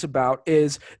curious about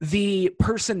is the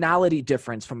personality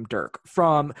difference from Dirk,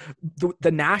 from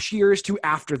the Nash years to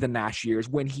after the Nash years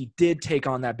when he did take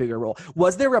on that bigger role.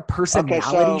 Was there a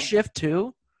personality shift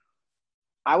too?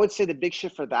 I would say the big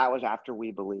shift for that was after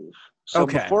We Believe. So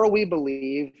before We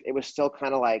Believe, it was still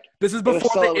kind of like – this is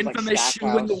before the infamous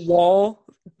shoe in the wall?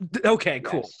 Okay,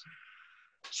 cool. Yes.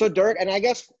 So Dirk, and I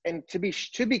guess, and to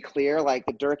be clear, like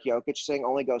the Dirk Jokic thing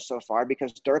only goes so far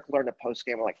because Dirk learned a post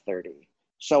game at like 30.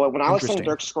 So when I was seeing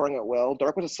Dirk scoring at will,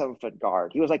 Dirk was a 7-foot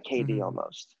guard. He was like KD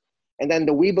almost. And then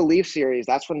the We Believe series,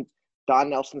 that's when Don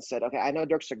Nelson said, okay, I know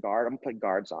Dirk's a guard. I'm going to put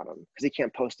guards on him because he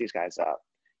can't post these guys up.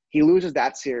 He loses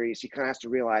that series. He kind of has to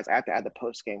realize I have to add the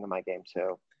post game to my game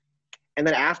too. And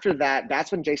then after that,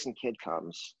 that's when Jason Kidd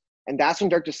comes. And that's when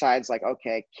Dirk decides like,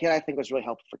 okay, Kidd I think was really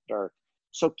helpful for Dirk.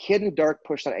 So Kidd and Dirk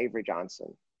pushed on Avery Johnson.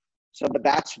 So, but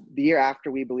that's the year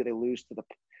after We Believe they lose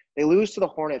to the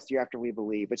Hornets the year after We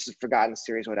Believe, which is a forgotten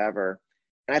series, whatever.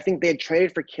 And I think they had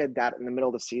traded for Kidd that in the middle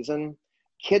of the season.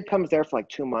 Kidd comes there for like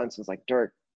 2 months and is like,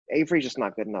 Dirk, Avery's just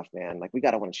not good enough, man. Like, we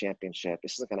got to win a championship.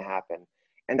 This isn't going to happen.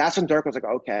 And that's when Dirk was like,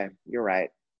 okay, you're right.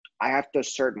 I have to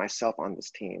assert myself on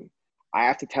this team. I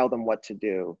have to tell them what to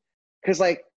do. Because,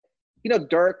 like, you know,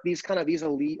 Dirk, these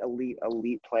elite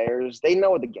players, they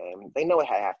know the game. They know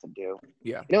what I have to do.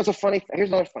 Yeah. You know, here's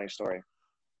another funny story.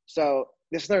 So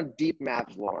this is their deep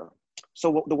Mavs lore.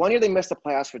 So the one year they missed the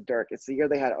playoffs with Dirk, it's the year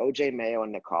they had OJ Mayo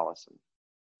and Nick Collison.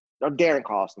 Or Darren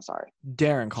Collison, sorry.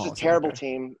 Darren Collison. It's a terrible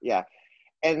team. Yeah.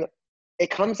 And it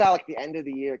comes out like the end of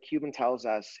the year, Cuban tells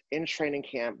us in training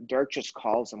camp, Dirk just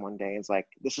calls him one day and is like,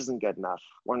 this isn't good enough.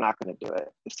 We're not going to do it.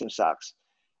 This team sucks.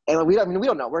 And we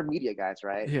don't know. We're media guys,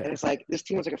 right? Yeah. And it's like this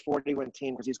team was like a 40-win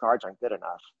team because these guards aren't good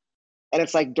enough. And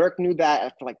it's like Dirk knew that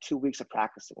after like 2 weeks of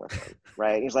practicing with him,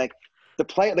 right? He's like,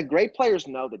 the great players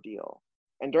know the deal.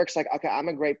 And Dirk's like, okay, I'm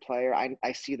a great player.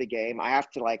 I see the game. I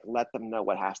have to like let them know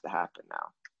what has to happen now.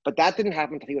 But that didn't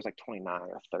happen until he was like 29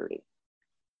 or 30.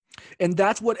 And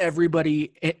that's what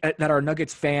everybody that are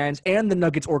Nuggets fans and the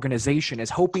Nuggets organization is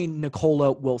hoping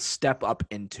Nikola will step up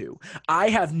into. I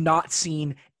have not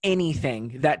seen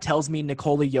anything that tells me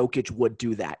Nikola Jokic would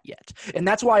do that yet. And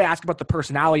that's why I asked about the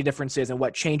personality differences and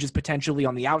what changes potentially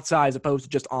on the outside as opposed to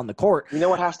just on the court. You know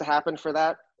what has to happen for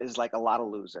that is like a lot of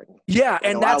losing. Yeah, like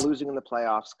and a that's lot of losing in the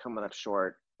playoffs, coming up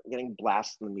short, getting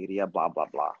blasted in the media, blah, blah,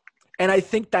 blah. And I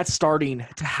think that's starting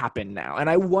to happen now. And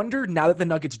I wonder now that the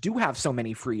Nuggets do have so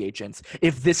many free agents,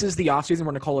 if this is the offseason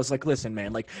where Nicola's like, listen,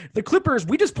 man, like the Clippers,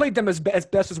 we just played them as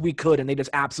best as we could and they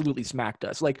just absolutely smacked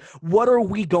us. Like, what are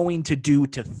we going to do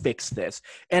to fix this?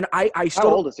 And I still.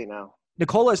 How old is he now?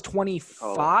 Nikola is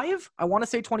 25. I want to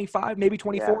say 25, maybe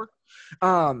 24.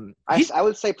 Yeah. I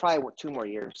would say probably 2 more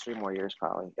years, 3 more years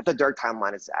probably, if the Dirk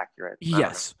timeline is accurate.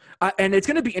 Yes. And it's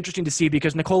going to be interesting to see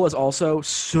because Nikola is also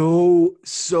so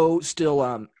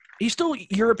still he's still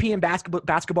European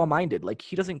basketball minded. Like,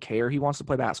 he doesn't care. He wants to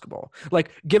play basketball.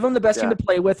 Like, give him the best team to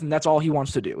play with, and that's all he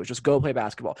wants to do is just go play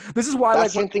basketball. This is why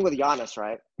that's same thing with Giannis,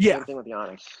 right? Yeah. Same thing with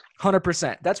Giannis.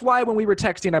 100%. That's why when we were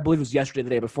texting, I believe it was yesterday, the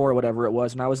day before, or whatever it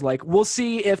was, and I was like, we'll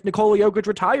see if Nikola Jokic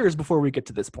retires before we get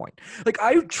to this point.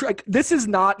 Like, this is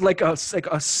not like a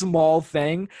small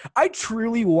thing. I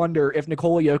truly wonder if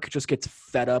Nikola Jokic just gets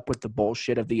fed up with the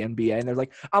bullshit of the NBA, and they're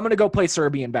like, I'm going to go play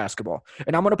Serbian basketball,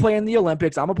 and I'm going to play in the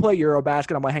Olympics, I'm going to play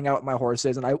Eurobasket, I'm going to hang out with my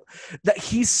horses, and that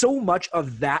he's so much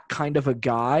of that kind of a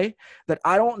guy that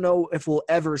I don't know if we'll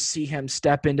ever see him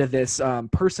step into this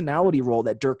personality role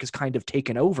that Dirk has kind of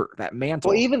taken over. That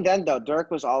mantle. Well, even then, though,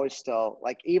 Dirk was always still,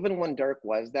 like, even when Dirk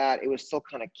was that, it was still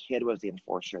kind of Kidd was the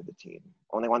enforcer of the team.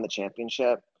 When they won the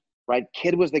championship, right?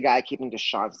 Kidd was the guy keeping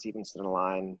Deshaun Stevenson in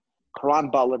line.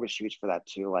 Caron Butler was huge for that,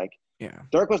 too. Like, yeah.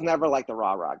 Dirk was never, like, the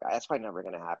rah-rah guy. That's probably never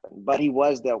going to happen. But he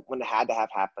was when it had to have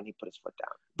happened, he put his foot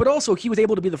down. But also, he was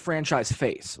able to be the franchise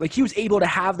face. Like, he was able to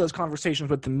have those conversations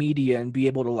with the media and be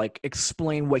able to, like,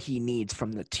 explain what he needs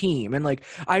from the team. And, like,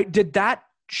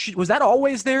 was that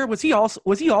always there? Was he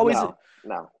always?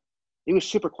 No. He was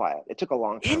super quiet. It took a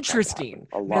long time. Interesting.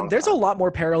 There's a lot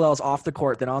more parallels off the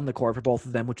court than on the court for both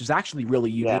of them, which is actually really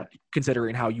unique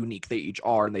considering how unique they each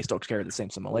are and they still share the same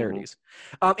similarities.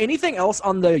 Mm-hmm. Anything else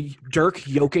on the Dirk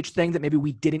Jokic thing that maybe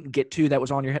we didn't get to that was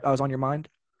on your mind?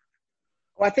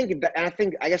 Well,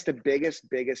 I guess the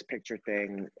biggest picture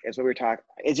thing is what we were talking.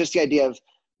 It's just the idea of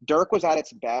Dirk was at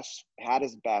his best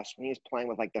when he was playing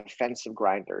with like defensive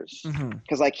grinders.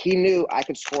 Because like he knew I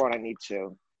could score when I need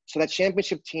to. So that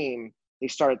championship team, they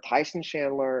started Tyson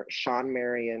Chandler, Sean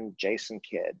Marion, Jason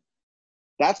Kidd.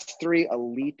 That's 3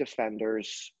 elite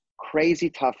defenders, crazy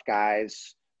tough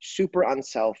guys, super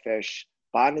unselfish,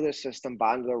 bond to the system,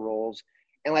 bond to their roles.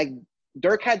 And like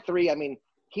Dirk had 3, I mean,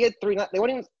 he had 3, I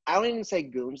don't even say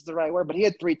goons is the right word, but he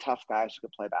had 3 tough guys who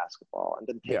could play basketball and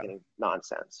didn't take any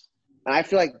nonsense. And I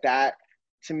feel like that,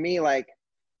 to me, like,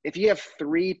 if you have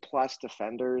 3+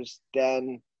 defenders,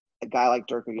 then a guy like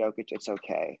Dirk or Jokic, it's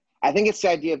okay. I think it's the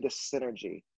idea of this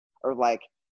synergy, or like,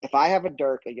 if I have a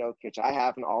Dirk, a Jokic, I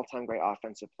have an all-time great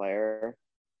offensive player,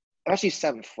 especially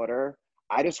 7-footer.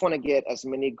 I just want to get as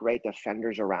many great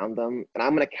defenders around them, and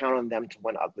I'm going to count on them to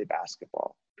win ugly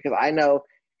basketball. Because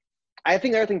I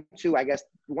think the other thing too, I guess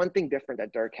one thing different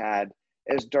that Dirk had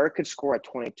is Dirk could score at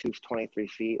 22, 23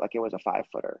 feet like it was a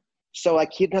 5-footer. So,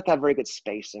 like, he didn't have to have very good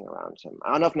spacing around him.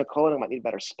 I don't know if Nikola might need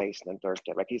better spacing than Dirk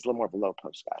did. Like, he's a little more of a low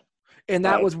post guy. And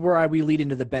that was where we lead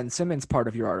into the Ben Simmons part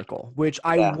of your article, which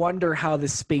I wonder how the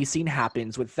spacing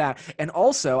happens with that. And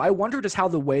also, I wonder just how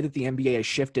the way that the NBA has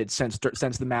shifted since the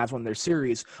Mavs won their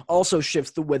series also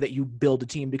shifts the way that you build a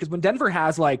team. Because when Denver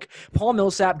has, like, Paul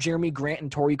Millsap, Jeremy Grant, and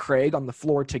Torrey Craig on the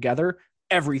floor together,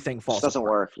 everything falls apart. Doesn't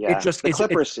work. Yeah, the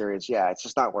Clippers series. Yeah, it's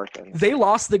just not working. They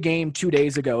lost the game 2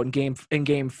 days ago in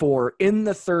game 4 in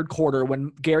the third quarter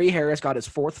when Gary Harris got his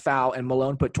 4th foul and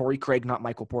Malone put Torrey Craig, not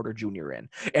Michael Porter Jr. in,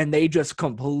 and they just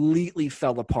completely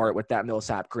fell apart with that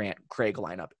Millsap Grant Craig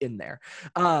lineup in there.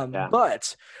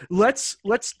 But let's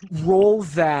roll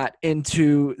that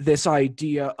into this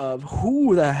idea of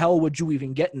who the hell would you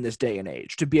even get in this day and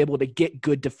age to be able to get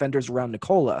good defenders around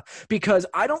Nikola? Because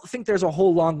I don't think there's a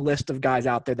whole long list of guys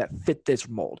out there that fit this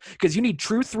mold, because you need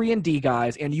true 3-and-D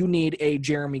guys and you need a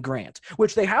Jeremy Grant,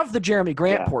 which they have the Jeremy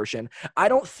Grant portion. I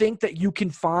don't think that you can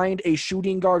find a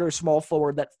shooting guard or small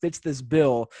forward that fits this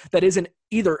bill that isn't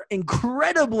either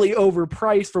incredibly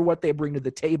overpriced for what they bring to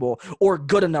the table or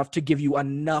good enough to give you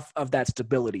enough of that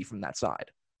stability from that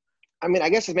side. I mean, I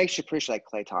guess it makes you appreciate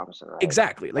Klay Thompson, right?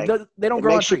 Exactly. Like they don't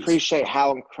grow on trees. It makes you appreciate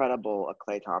how incredible a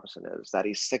Klay Thompson is, that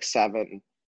he's 6'7".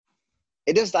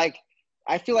 It is like,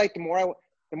 I feel like the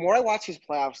more I watch these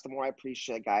playoffs, the more I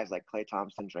appreciate guys like Klay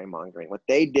Thompson, Draymond Green, what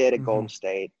they did at Golden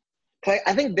State.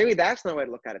 I think maybe that's another way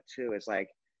to look at it too, is like,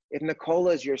 if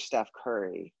Nikola is your Steph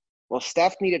Curry, well,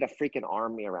 Steph needed a freaking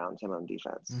army around him on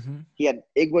defense. He had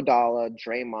Iguodala,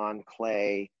 Draymond,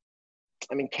 Klay,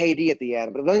 I mean, KD at the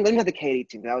end, but then you had the KD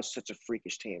team. That was such a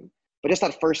freakish team. But just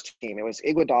that first team, it was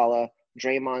Iguodala,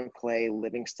 Draymond, Klay,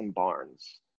 Livingston,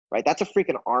 Barnes, right? That's a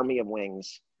freaking army of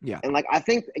wings. Yeah. And, like, I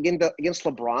think, against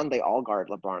LeBron, they all guard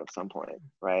LeBron at some point,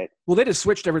 right? Well, they just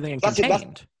switched everything and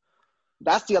contained.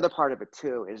 That's the other part of it,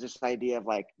 too, is this idea of,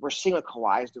 like, we're seeing what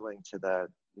Kawhi's doing to the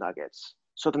Nuggets.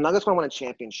 So if the Nuggets want to win a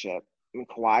championship, I mean,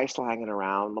 Kawhi's still hanging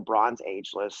around. LeBron's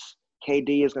ageless.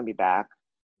 KD is going to be back.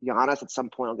 Giannis at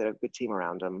some point will get a good team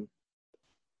around him.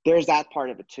 There's that part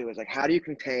of it, too, is, like, how do you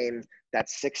contain that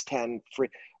 6'10" free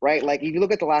 – right? Like, if you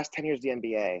look at the last 10 years of the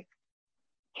NBA –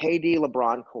 KD,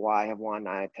 LeBron, Kawhi have won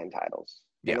 9 out of 10 titles.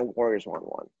 Yeah. And the Warriors won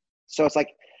 1. So it's like,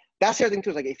 that's the other thing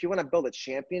too, is like, if you want to build a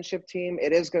championship team,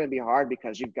 it is going to be hard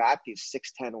because you've got these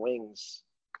 6'10" wings.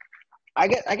 I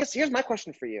guess here's my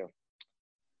question for you.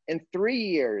 In 3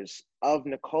 years of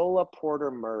Nikola,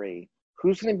 Porter, Murray,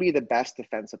 who's going to be the best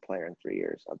defensive player in 3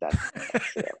 years of that?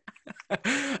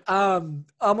 I'm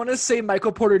going to say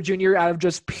Michael Porter Jr. out of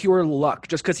just pure luck,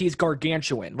 just because he's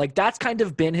gargantuan. Like, that's kind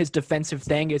of been his defensive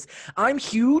thing, is I'm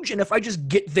huge, and if I just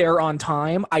get there on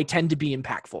time, I tend to be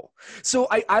impactful. So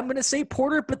I'm going to say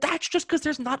Porter, but that's just because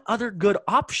there's not other good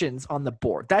options on the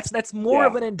board. That's more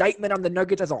of an indictment on the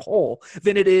Nuggets as a whole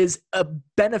than it is a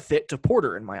benefit to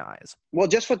Porter in my eyes. Well,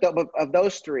 just of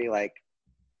those three, like,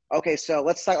 okay, so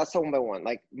let's start one by one.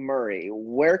 Like, Murray,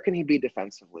 where can he be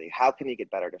defensively? How can he get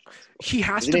better defensively? He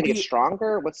has to get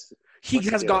stronger. He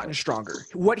has gotten stronger.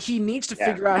 What he needs to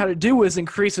figure out how to do is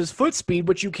increase his foot speed,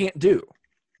 which you can't do.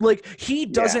 Like, he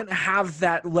doesn't have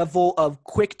that level of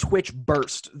quick twitch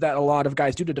burst that a lot of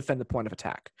guys do to defend the point of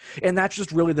attack. And that's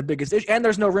just really the biggest issue. And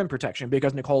there's no rim protection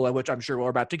because Nikola, which I'm sure we're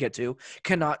about to get to,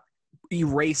 cannot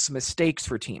erase mistakes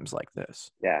for teams like this.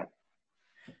 Yeah.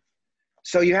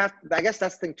 So I guess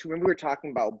that's the thing too. When we were talking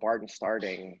about Barton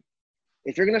starting,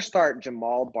 if you're going to start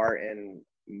Jamal, Barton,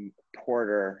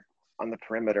 Porter on the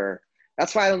perimeter,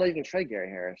 that's why I don't know you can trade Gary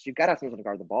Harris. You've got to have someone to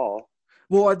guard the ball.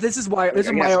 Well, this is why. This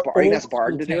is my. Are you going to ask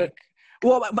Barton to do it?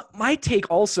 Well, my take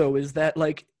also is that,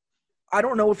 like, I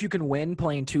don't know if you can win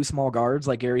playing 2 small guards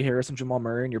like Gary Harris and Jamal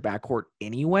Murray in your backcourt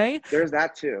anyway. There's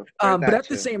that too. But at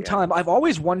the same time, I've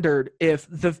always wondered if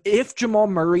Jamal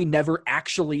Murray never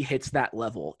actually hits that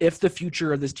level, if the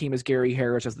future of this team is Gary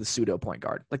Harris as the pseudo point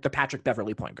guard, like the Patrick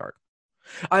Beverley point guard.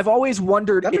 I've always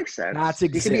wondered That if makes sense. that's He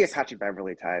exists. could be a Patrick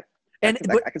Beverly type. And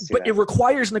I can see but that. it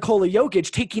requires Nikola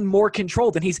Jokic taking more control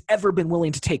than he's ever been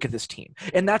willing to take of this team.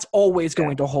 And that's always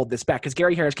going to hold this back because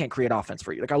Gary Harris can't create offense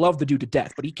for you. Like, I love the dude to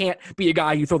death, but he can't be a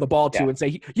guy you throw the ball to and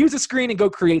say, use a screen and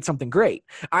go create something great.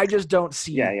 I just don't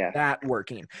see that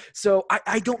working. So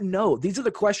I don't know. These are the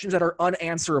questions that are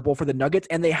unanswerable for the Nuggets,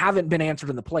 and they haven't been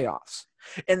answered in the playoffs.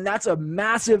 And that's a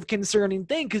massive concerning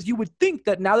thing because you would think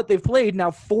that now that they've played now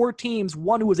 4 teams,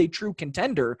 one who is a true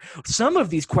contender, some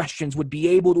of these questions would be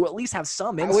able to at least have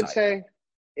some insight. I would say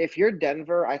if you're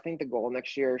Denver, I think the goal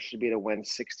next year should be to win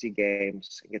 60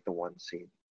 games and get the 1 seed.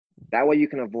 That way you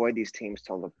can avoid these teams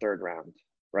till the 3rd round,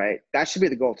 right? That should be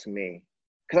the goal to me.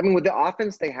 Because, I mean, with the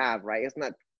offense they have, right, isn't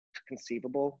that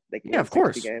conceivable? They can win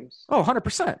 60 games. Oh,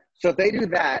 100%. So if they do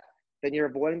that, then you're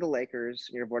avoiding the Lakers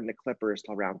and you're avoiding the Clippers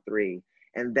till round 3.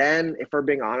 And then, if we're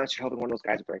being honest, you're hoping one of those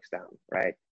guys breaks down,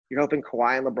 right? You're hoping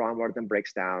Kawhi and LeBron, one of them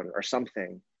breaks down or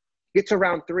something. Get to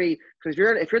round 3, because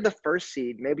if you're the 1st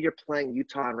seed, maybe you're playing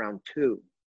Utah in round 2.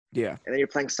 Yeah. And then you're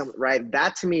playing right?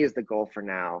 That, to me, is the goal for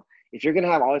now. If you're going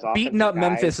to have all these offensive beating up guys,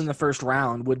 Memphis in the 1st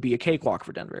round would be a cakewalk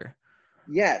for Denver.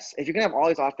 Yes. If you're going to have all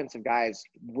these offensive guys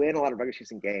win a lot of regular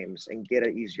season games and get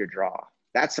an easier draw.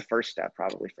 That's the first step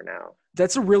probably for now.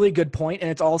 That's a really good point,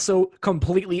 and it's also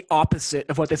completely opposite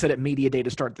of what they said at Media Day to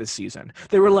start this season.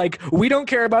 They were like, we don't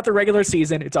care about the regular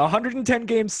season. It's a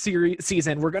 110-game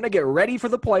season. We're going to get ready for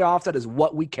the playoffs. That is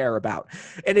what we care about.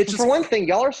 And it's for one thing,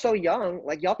 y'all are so young.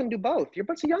 Like, y'all can do both. You're a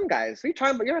bunch of young guys. What are you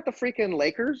talking about? You're at the freaking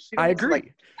Lakers. I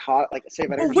agree.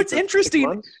 What's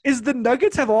interesting is the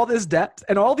Nuggets have all this depth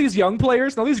and all these young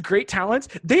players and all these great talents.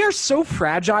 They are so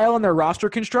fragile in their roster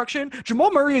construction.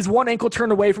 Jamal Murray is one ankle turn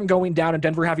away from going down and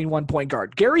Denver having 1 point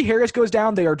guard. Gary Harris goes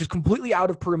down. They are just completely out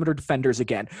of perimeter defenders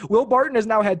again. Will Barton has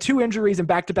now had 2 injuries in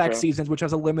back-to-back seasons, which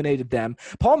has eliminated them.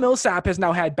 Paul Millsap has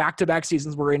now had back-to-back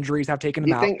seasons where injuries have taken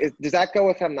him out. Does that go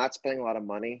with him not spending a lot of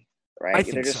money? Right? I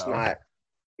think They're just so. Not.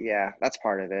 Yeah, that's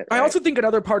part of it. I also think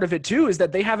another part of it too is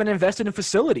that they haven't invested in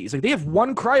facilities. Like, they have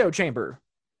 1 cryo chamber.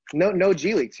 No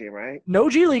G League team, right? No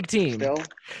G League team. Still?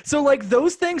 So, like,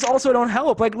 those things also don't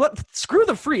help. Like, screw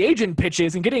the free agent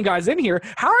pitches and getting guys in here.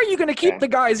 How are you going to keep the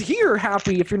guys here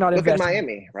happy if you're not investing? Look at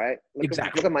Miami, right? Look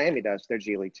what Miami does. Their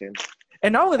G League team.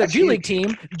 And not only the G League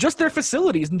team, just their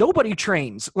facilities. Nobody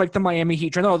trains like the Miami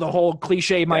Heat. I know the whole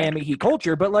cliche Miami Heat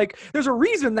culture, but, like, there's a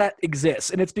reason that exists,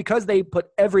 and it's because they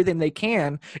put everything they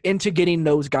can into getting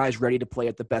those guys ready to play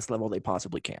at the best level they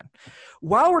possibly can.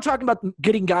 While we're talking about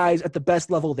getting guys at the best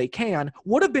level they can,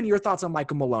 what have been your thoughts on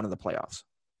Michael Malone in the playoffs?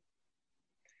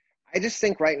 I just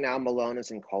think right now Malone is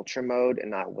in culture mode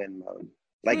and not win mode.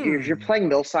 Like, if you're playing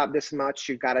Millsap this much,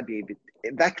 it's got to be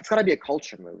a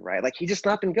culture move, right? Like, he's just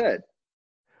not been good.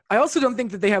 I also don't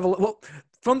think that they have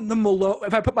from the Malone.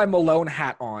 If I put my Malone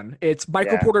hat on, it's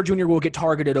Michael Porter Jr. will get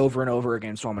targeted over and over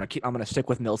again. So I'm gonna stick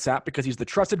with Millsap because he's the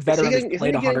trusted veteran. He's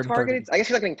played 130. I guess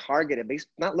he's not getting targeted, but he's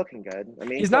not looking good. I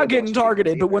mean, he's not getting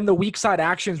targeted. But when the weak side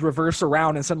actions reverse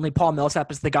around and suddenly Paul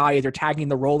Millsap is the guy either tagging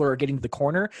the roller or getting to the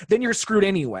corner, then you're screwed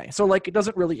anyway. So, like, it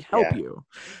doesn't really help you.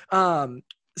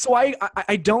 So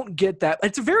I don't get that.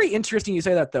 It's very interesting you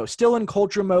say that, though. Still in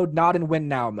culture mode, not in win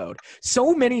now mode.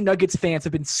 So many Nuggets fans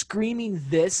have been screaming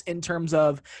this in terms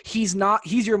of he's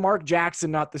your Mark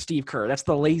Jackson, not the Steve Kerr. That's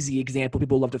the lazy example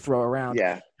people love to throw around.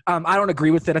 Yeah. I don't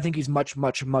agree with it. I think he's much,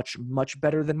 much, much, much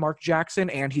better than Mark Jackson,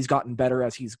 and he's gotten better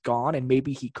as he's gone, and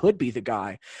maybe he could be the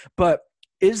guy. But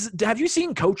have you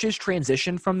seen coaches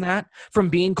transition from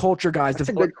being culture guys? That's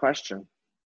a good question.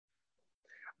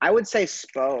 I would say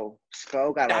Spo.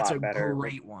 Spo got That's a lot better. That's a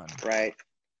great one. Right.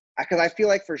 Because I feel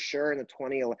like for sure in the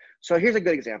 2011 – so here's a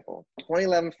good example.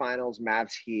 2011 Finals,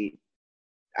 Mavs Heat.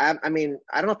 I mean,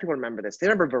 I don't know if people remember this. They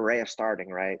remember Barea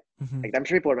starting, right? Mm-hmm. Like, I'm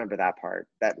sure people remember that part,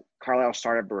 that Carlisle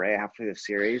started Barea halfway through the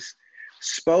series.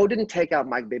 Spo didn't take out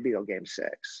Mike Bibby till Game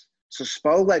 6. So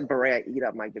Spo let Barea eat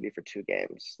up Mike Bibby for 2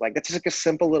 games. Like, that's just like a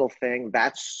simple little thing.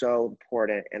 That's so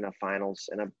important in a finals,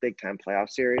 in a big-time playoff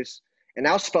series. And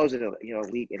now Spo's an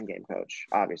elite in-game coach,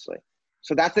 obviously.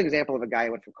 So that's an example of a guy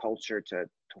who went from culture to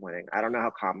winning. I don't know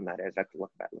how common that is. I have to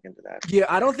look into that. Yeah,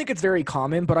 I don't think it's very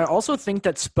common, but I also think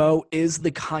that Spo is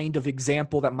the kind of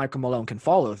example that Michael Malone can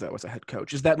follow, though, as a head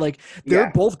coach. Is that, like, they're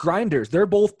both grinders. They're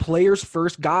both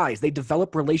players-first guys. They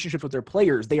develop relationships with their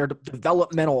players. They are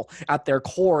developmental at their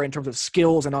core in terms of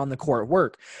skills and on-the-court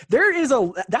work.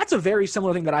 That's a very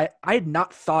similar thing that I had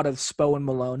not thought of Spo and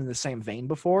Malone in the same vein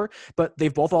before, but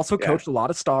they've both also coached a lot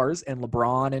of stars, and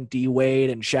LeBron and D-Wade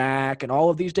and Shaq and all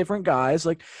of these different guys.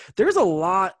 Like, there's a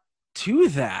lot to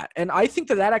that. And I think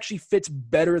that actually fits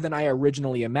better than I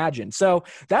originally imagined. So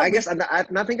that I guess I'm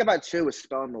not thinking about too with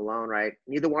Spo and Malone, right?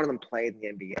 Neither one of them played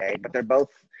in the NBA,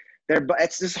 but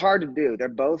it's just hard to do. They're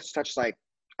both such like,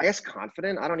 I guess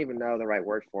confident. I don't even know the right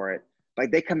word for it.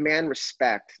 Like they command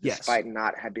respect despite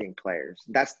not being players.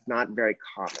 That's not very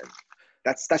common.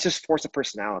 That's just force of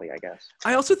personality, I guess.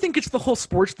 I also think it's the whole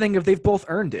sports thing of they've both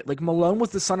earned it. Like Malone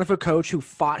was the son of a coach who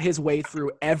fought his way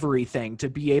through everything to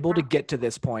be able to get to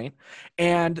this point.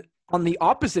 And on the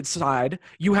opposite side,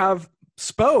 you have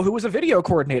Spo, who was a video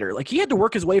coordinator. Like he had to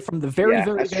work his way from the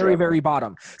very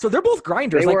bottom. So they're both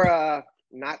grinders. They were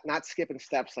not skipping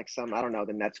steps like some, I don't know,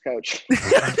 the Nets coach.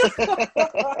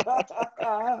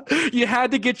 You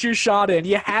had to get your shot in.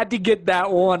 You had to get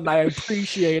that one. I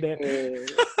appreciate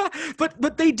it.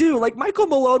 But they do. Like Michael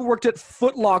Malone worked at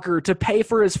Foot Locker to pay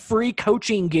for his free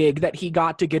coaching gig that he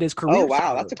got to get his career. Oh, wow.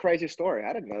 started. That's a crazy story.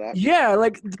 I didn't know that. Yeah,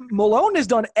 like Malone has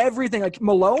done everything. Like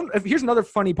Malone, here's another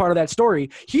funny part of that story.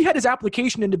 He had his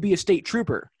application in to be a state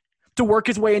trooper, to work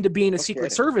his way into being a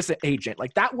Secret Service agent.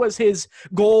 Like that was his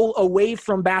goal away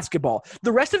from basketball.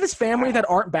 The rest of his family that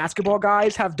aren't basketball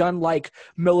guys have done like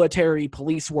military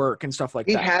police work and stuff like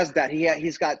that. He has that.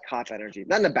 He's got cop energy.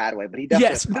 Not in a bad way, but he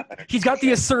definitely has cop energy. He's got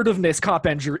the assertiveness cop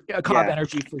energy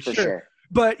for sure.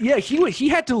 But yeah, he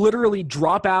had to literally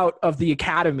drop out of the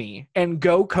academy and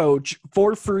go coach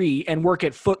for free and work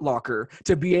at Foot Locker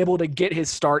to be able to get his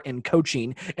start in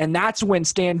coaching. And that's when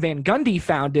Stan Van Gundy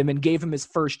found him and gave him his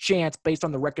first chance based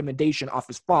on the recommendation of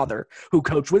his father, who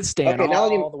coached with Stan. Okay, now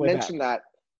that you mentioned that,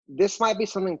 this might be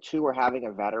something too. We're having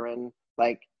a veteran,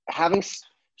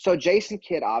 so Jason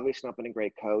Kidd obviously not been a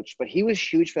great coach, but he was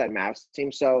huge for that Mavs team.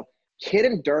 So Kidd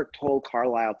and Dirk told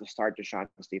Carlisle to start Deshaun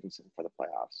Stevenson for the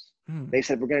playoffs. They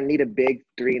said, we're going to need a big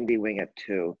 3-and-D wing at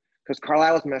 2. Because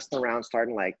Carlisle was messing around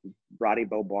starting like Roddy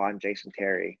Beaubois and Jason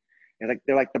Terry. And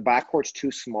they're like, the backcourt's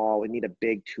too small. We need a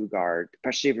big 2 guard,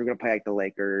 especially if you're going to play like the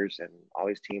Lakers and all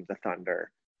these teams, the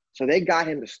Thunder. So they got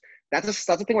him to – that's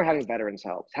the thing where having veterans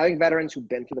helps. Having veterans who've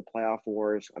been through the playoff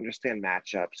wars, understand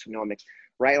matchups, who know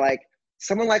right? Like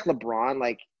someone like LeBron,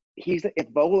 like – if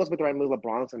Vogel was with the right move,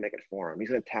 LeBron's gonna make it for him. He's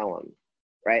gonna tell him,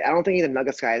 right? I don't think the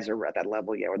Nuggets guys are at that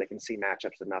level yet where they can see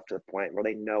matchups enough to the point where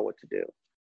they know what to do.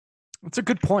 That's a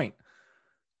good point.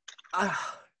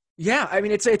 Yeah, I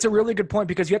mean, it's a really good point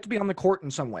because you have to be on the court in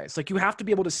some ways. Like you have to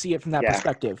be able to see it from that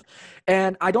perspective.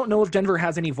 And I don't know if Denver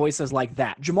has any voices like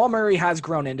that. Jamal Murray has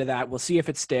grown into that. We'll see if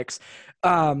it sticks.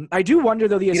 I do wonder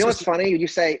though. You know what's funny? You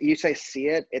say see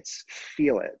it. It's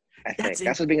feel it. I think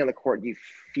that's what being on the court. You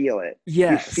feel it.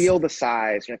 Yeah. You feel the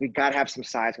size. You're like, we got to have some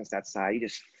size against that side. You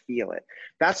just feel it.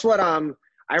 That's what I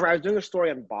was doing a story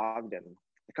on Bogdan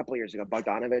a couple of years ago.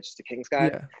 Bogdanovich, the Kings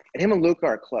guy, and him and Luka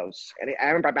are close. And I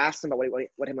remember I asked him about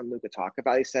what him and Luka talk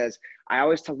about. He says, I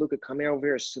always tell Luka, come over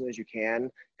here as soon as you can,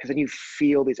 because then you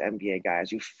feel these NBA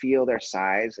guys. You feel their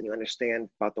size, and you understand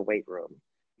about the weight room.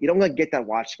 You don't really get that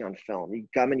watching on film. You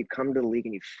come to the league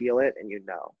and you feel it, and you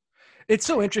know. It's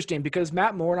so interesting because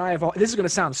Matt Moore and I this is going to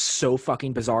sound so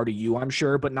fucking bizarre to you, I'm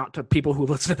sure, but not to people who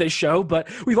listen to this show, but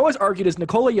we've always argued, is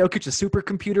Nikola Jokic a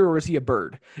supercomputer or is he a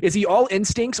bird? Is he all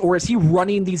instincts or is he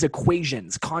running these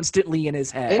equations constantly in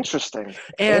his head? Interesting.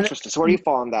 So where do you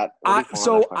fall on that?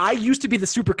 I used to be the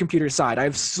supercomputer side.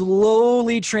 I've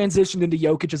slowly transitioned into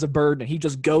Jokic as a bird and he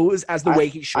just goes as the way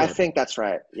he should. I think that's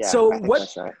right. Yeah. So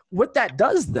what that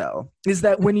does though is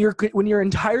that when you're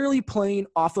entirely playing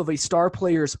off of a star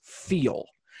player's feel,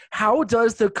 how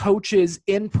does the coach's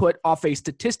input off a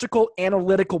statistical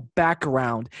analytical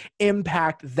background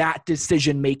impact that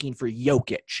decision making for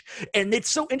Jokic? And it's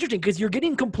so interesting because you're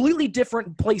getting completely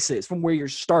different places from where you're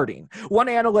starting. One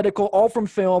analytical, all from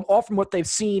film, all from what they've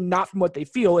seen, not from what they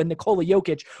feel, and Nikola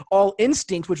Jokic, all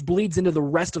instinct, which bleeds into the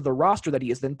rest of the roster that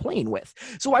he is then playing with.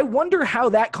 So I wonder how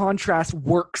that contrast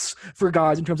works for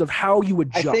guys in terms of how you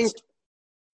adjust.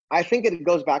 I think it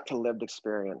goes back to lived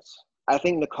experience. I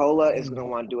think Nikola is going to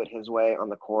want to do it his way on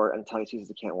the court until he sees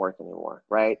it can't work anymore,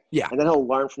 right? Yeah. And then he'll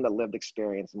learn from the lived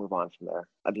experience and move on from there.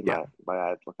 That'd be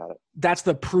my look at it. That's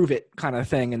the prove it kind of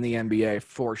thing in the NBA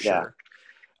for sure.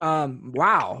 Yeah.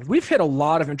 Wow. We've hit a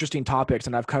lot of interesting topics,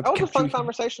 and I've kept That was a fun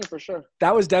conversation for sure.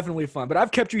 That was definitely fun, but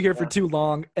I've kept you here for too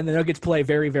long, and the Nuggets play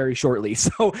very, very shortly.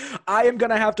 So I am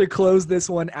going to have to close this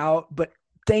one out, but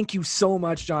thank you so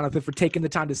much, Jonathan, for taking the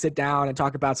time to sit down and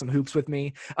talk about some hoops with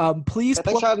me. Please.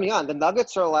 Thanks for having me on. The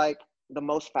Nuggets are like the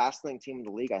most fascinating team in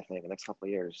the league, I think, in the next couple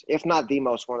of years. If not the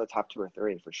most, one of the top 2 or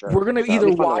 3 for sure. We're going to So either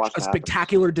it'll be fun to watch a what happens.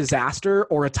 spectacular disaster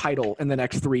or a title in the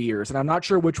next 3 years. And I'm not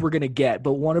sure which we're going to get,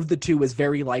 but one of the two is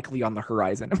very likely on the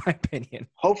horizon, in my opinion.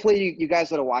 Hopefully you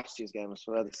guys will watch these games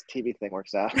so this TV thing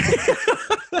works out.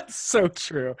 That's so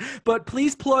true. But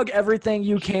please plug everything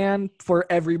you can for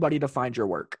everybody to find your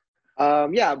work.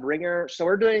 Yeah, Ringer. So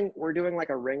we're doing like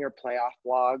a Ringer playoff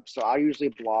blog. So I'll usually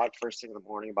blog first thing in the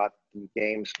morning about the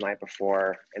games the night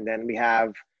before, and then we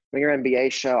have Ringer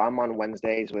NBA show. I'm on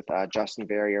Wednesdays with Justin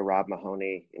Verrier, Rob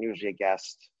Mahoney, and usually a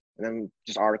guest, and then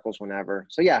just articles whenever.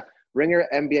 So yeah, Ringer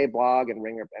NBA blog and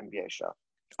Ringer NBA show.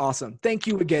 Awesome. Thank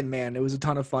you again, man. It was a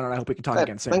ton of fun, and I hope we can talk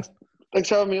again soon. Thanks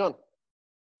for having me on.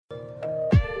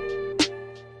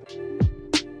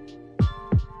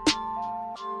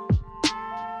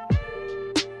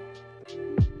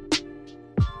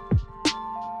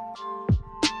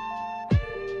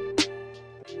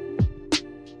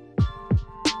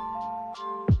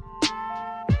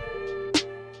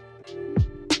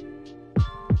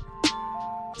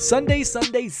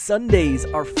 Sundays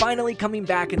are finally coming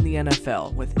back in the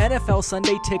NFL. With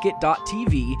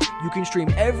NFLSundayTicket.tv, you can stream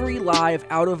every live,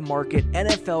 out-of-market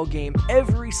NFL game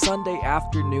every Sunday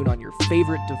afternoon on your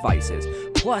favorite devices.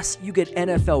 Plus, you get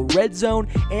NFL Red Zone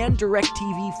and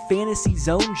DirecTV Fantasy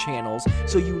Zone channels,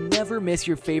 so you never miss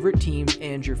your favorite teams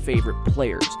and your favorite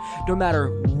players, no matter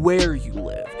where you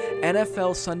live.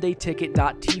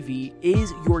 NFLSundayTicket.tv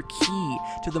is your key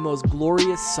to the most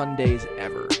glorious Sundays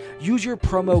ever. Use your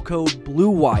promo code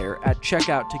BLUEWIRE at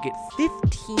checkout to get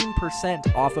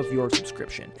 15% off of your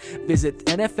subscription. Visit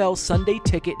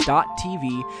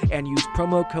NFLSundayTicket.tv and use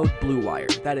promo code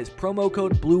BLUEWIRE. That is promo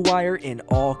code BLUEWIRE in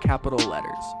all capital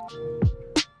letters.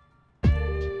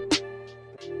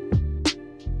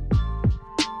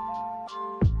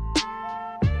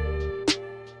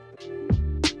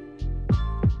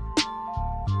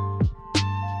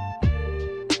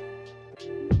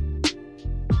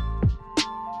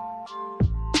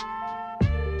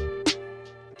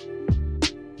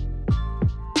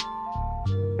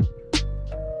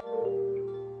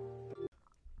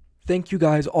 Thank you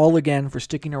guys all again for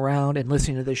sticking around and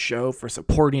listening to this show, for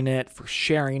supporting it, for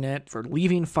sharing it, for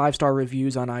leaving 5-star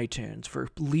reviews on iTunes, for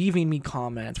leaving me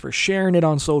comments, for sharing it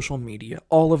on social media,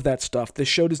 all of that stuff. This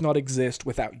show does not exist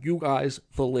without you guys,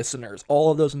 the listeners,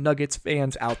 all of those Nuggets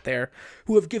fans out there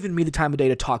who have given me the time of day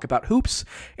to talk about hoops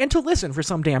and to listen for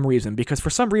some damn reason, because for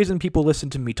some reason people listen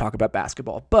to me talk about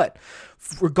basketball. But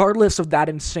regardless of that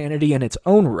insanity in its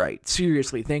own right,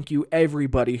 seriously, thank you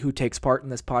everybody who takes part in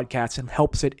this podcast and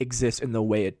helps it exist in the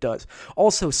way it does.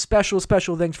 Also, special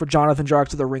thanks for Jonathan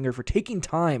Tjarks of The Ringer for taking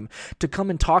time to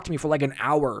come and talk to me for like an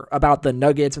hour about the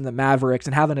Nuggets and the Mavericks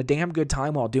and having a damn good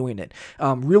time while doing it.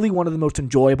 Really one of the most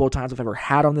enjoyable times I've ever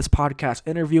had on this podcast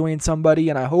interviewing somebody,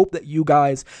 and I hope that you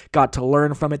guys got to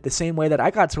learn from it the same way that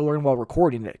I got to learn while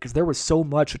recording it, because there was so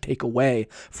much to take away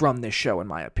from this show, in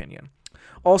my opinion.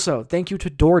 Also, thank you to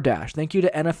DoorDash. Thank you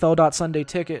to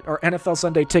NFL.SundayTicket or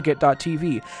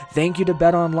NFLSundayTicket.tv. Thank you to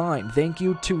BetOnline. Thank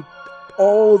you to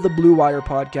all the Blue Wire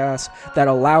podcasts that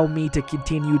allow me to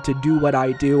continue to do what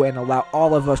I do and allow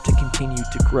all of us to continue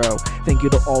to grow. Thank you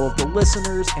to all of the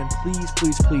listeners, and please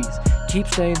keep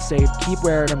staying safe, keep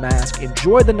wearing a mask,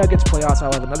 enjoy the Nuggets playoffs.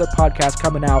 I'll have another podcast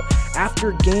coming out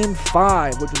after Game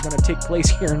 5, which is going to take place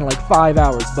here in like 5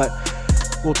 hours, but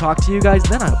we'll talk to you guys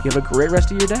then. I hope you have a great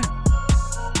rest of your day.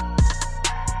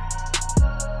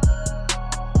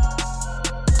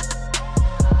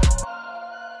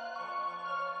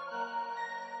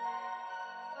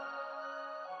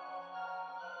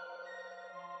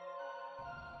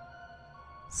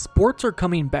 Sports are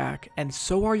coming back, and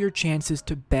so are your chances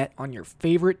to bet on your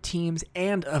favorite teams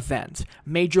and events.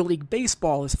 Major League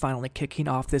Baseball is finally kicking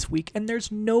off this week, and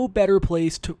there's no better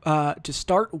place to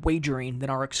start wagering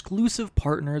than our exclusive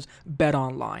partners,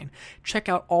 BetOnline. Check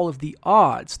out all of the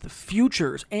odds, the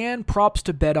futures, and props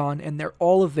to bet on, and they're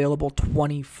all available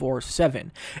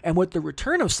 24/7. And with the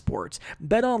return of sports,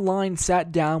 BetOnline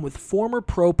sat down with former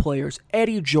pro players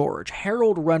Eddie George,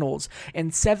 Harold Reynolds,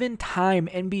 and 7-time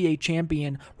NBA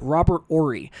champion Robert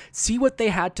Ory. See what they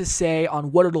had to say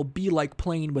on what it'll be like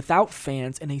playing without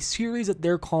fans in a series that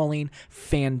they're calling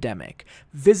Fandemic.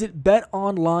 Visit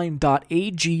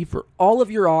betonline.ag for all of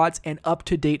your odds and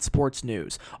up-to-date sports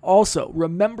news. Also,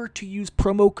 remember to use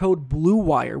promo code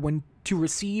BLUEWIRE to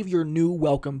receive your new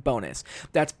welcome bonus.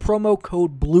 That's promo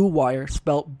code BLUEWIRE,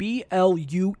 spelled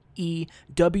BLUEWIRE.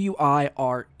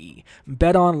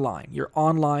 BetOnline, your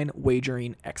online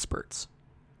wagering experts.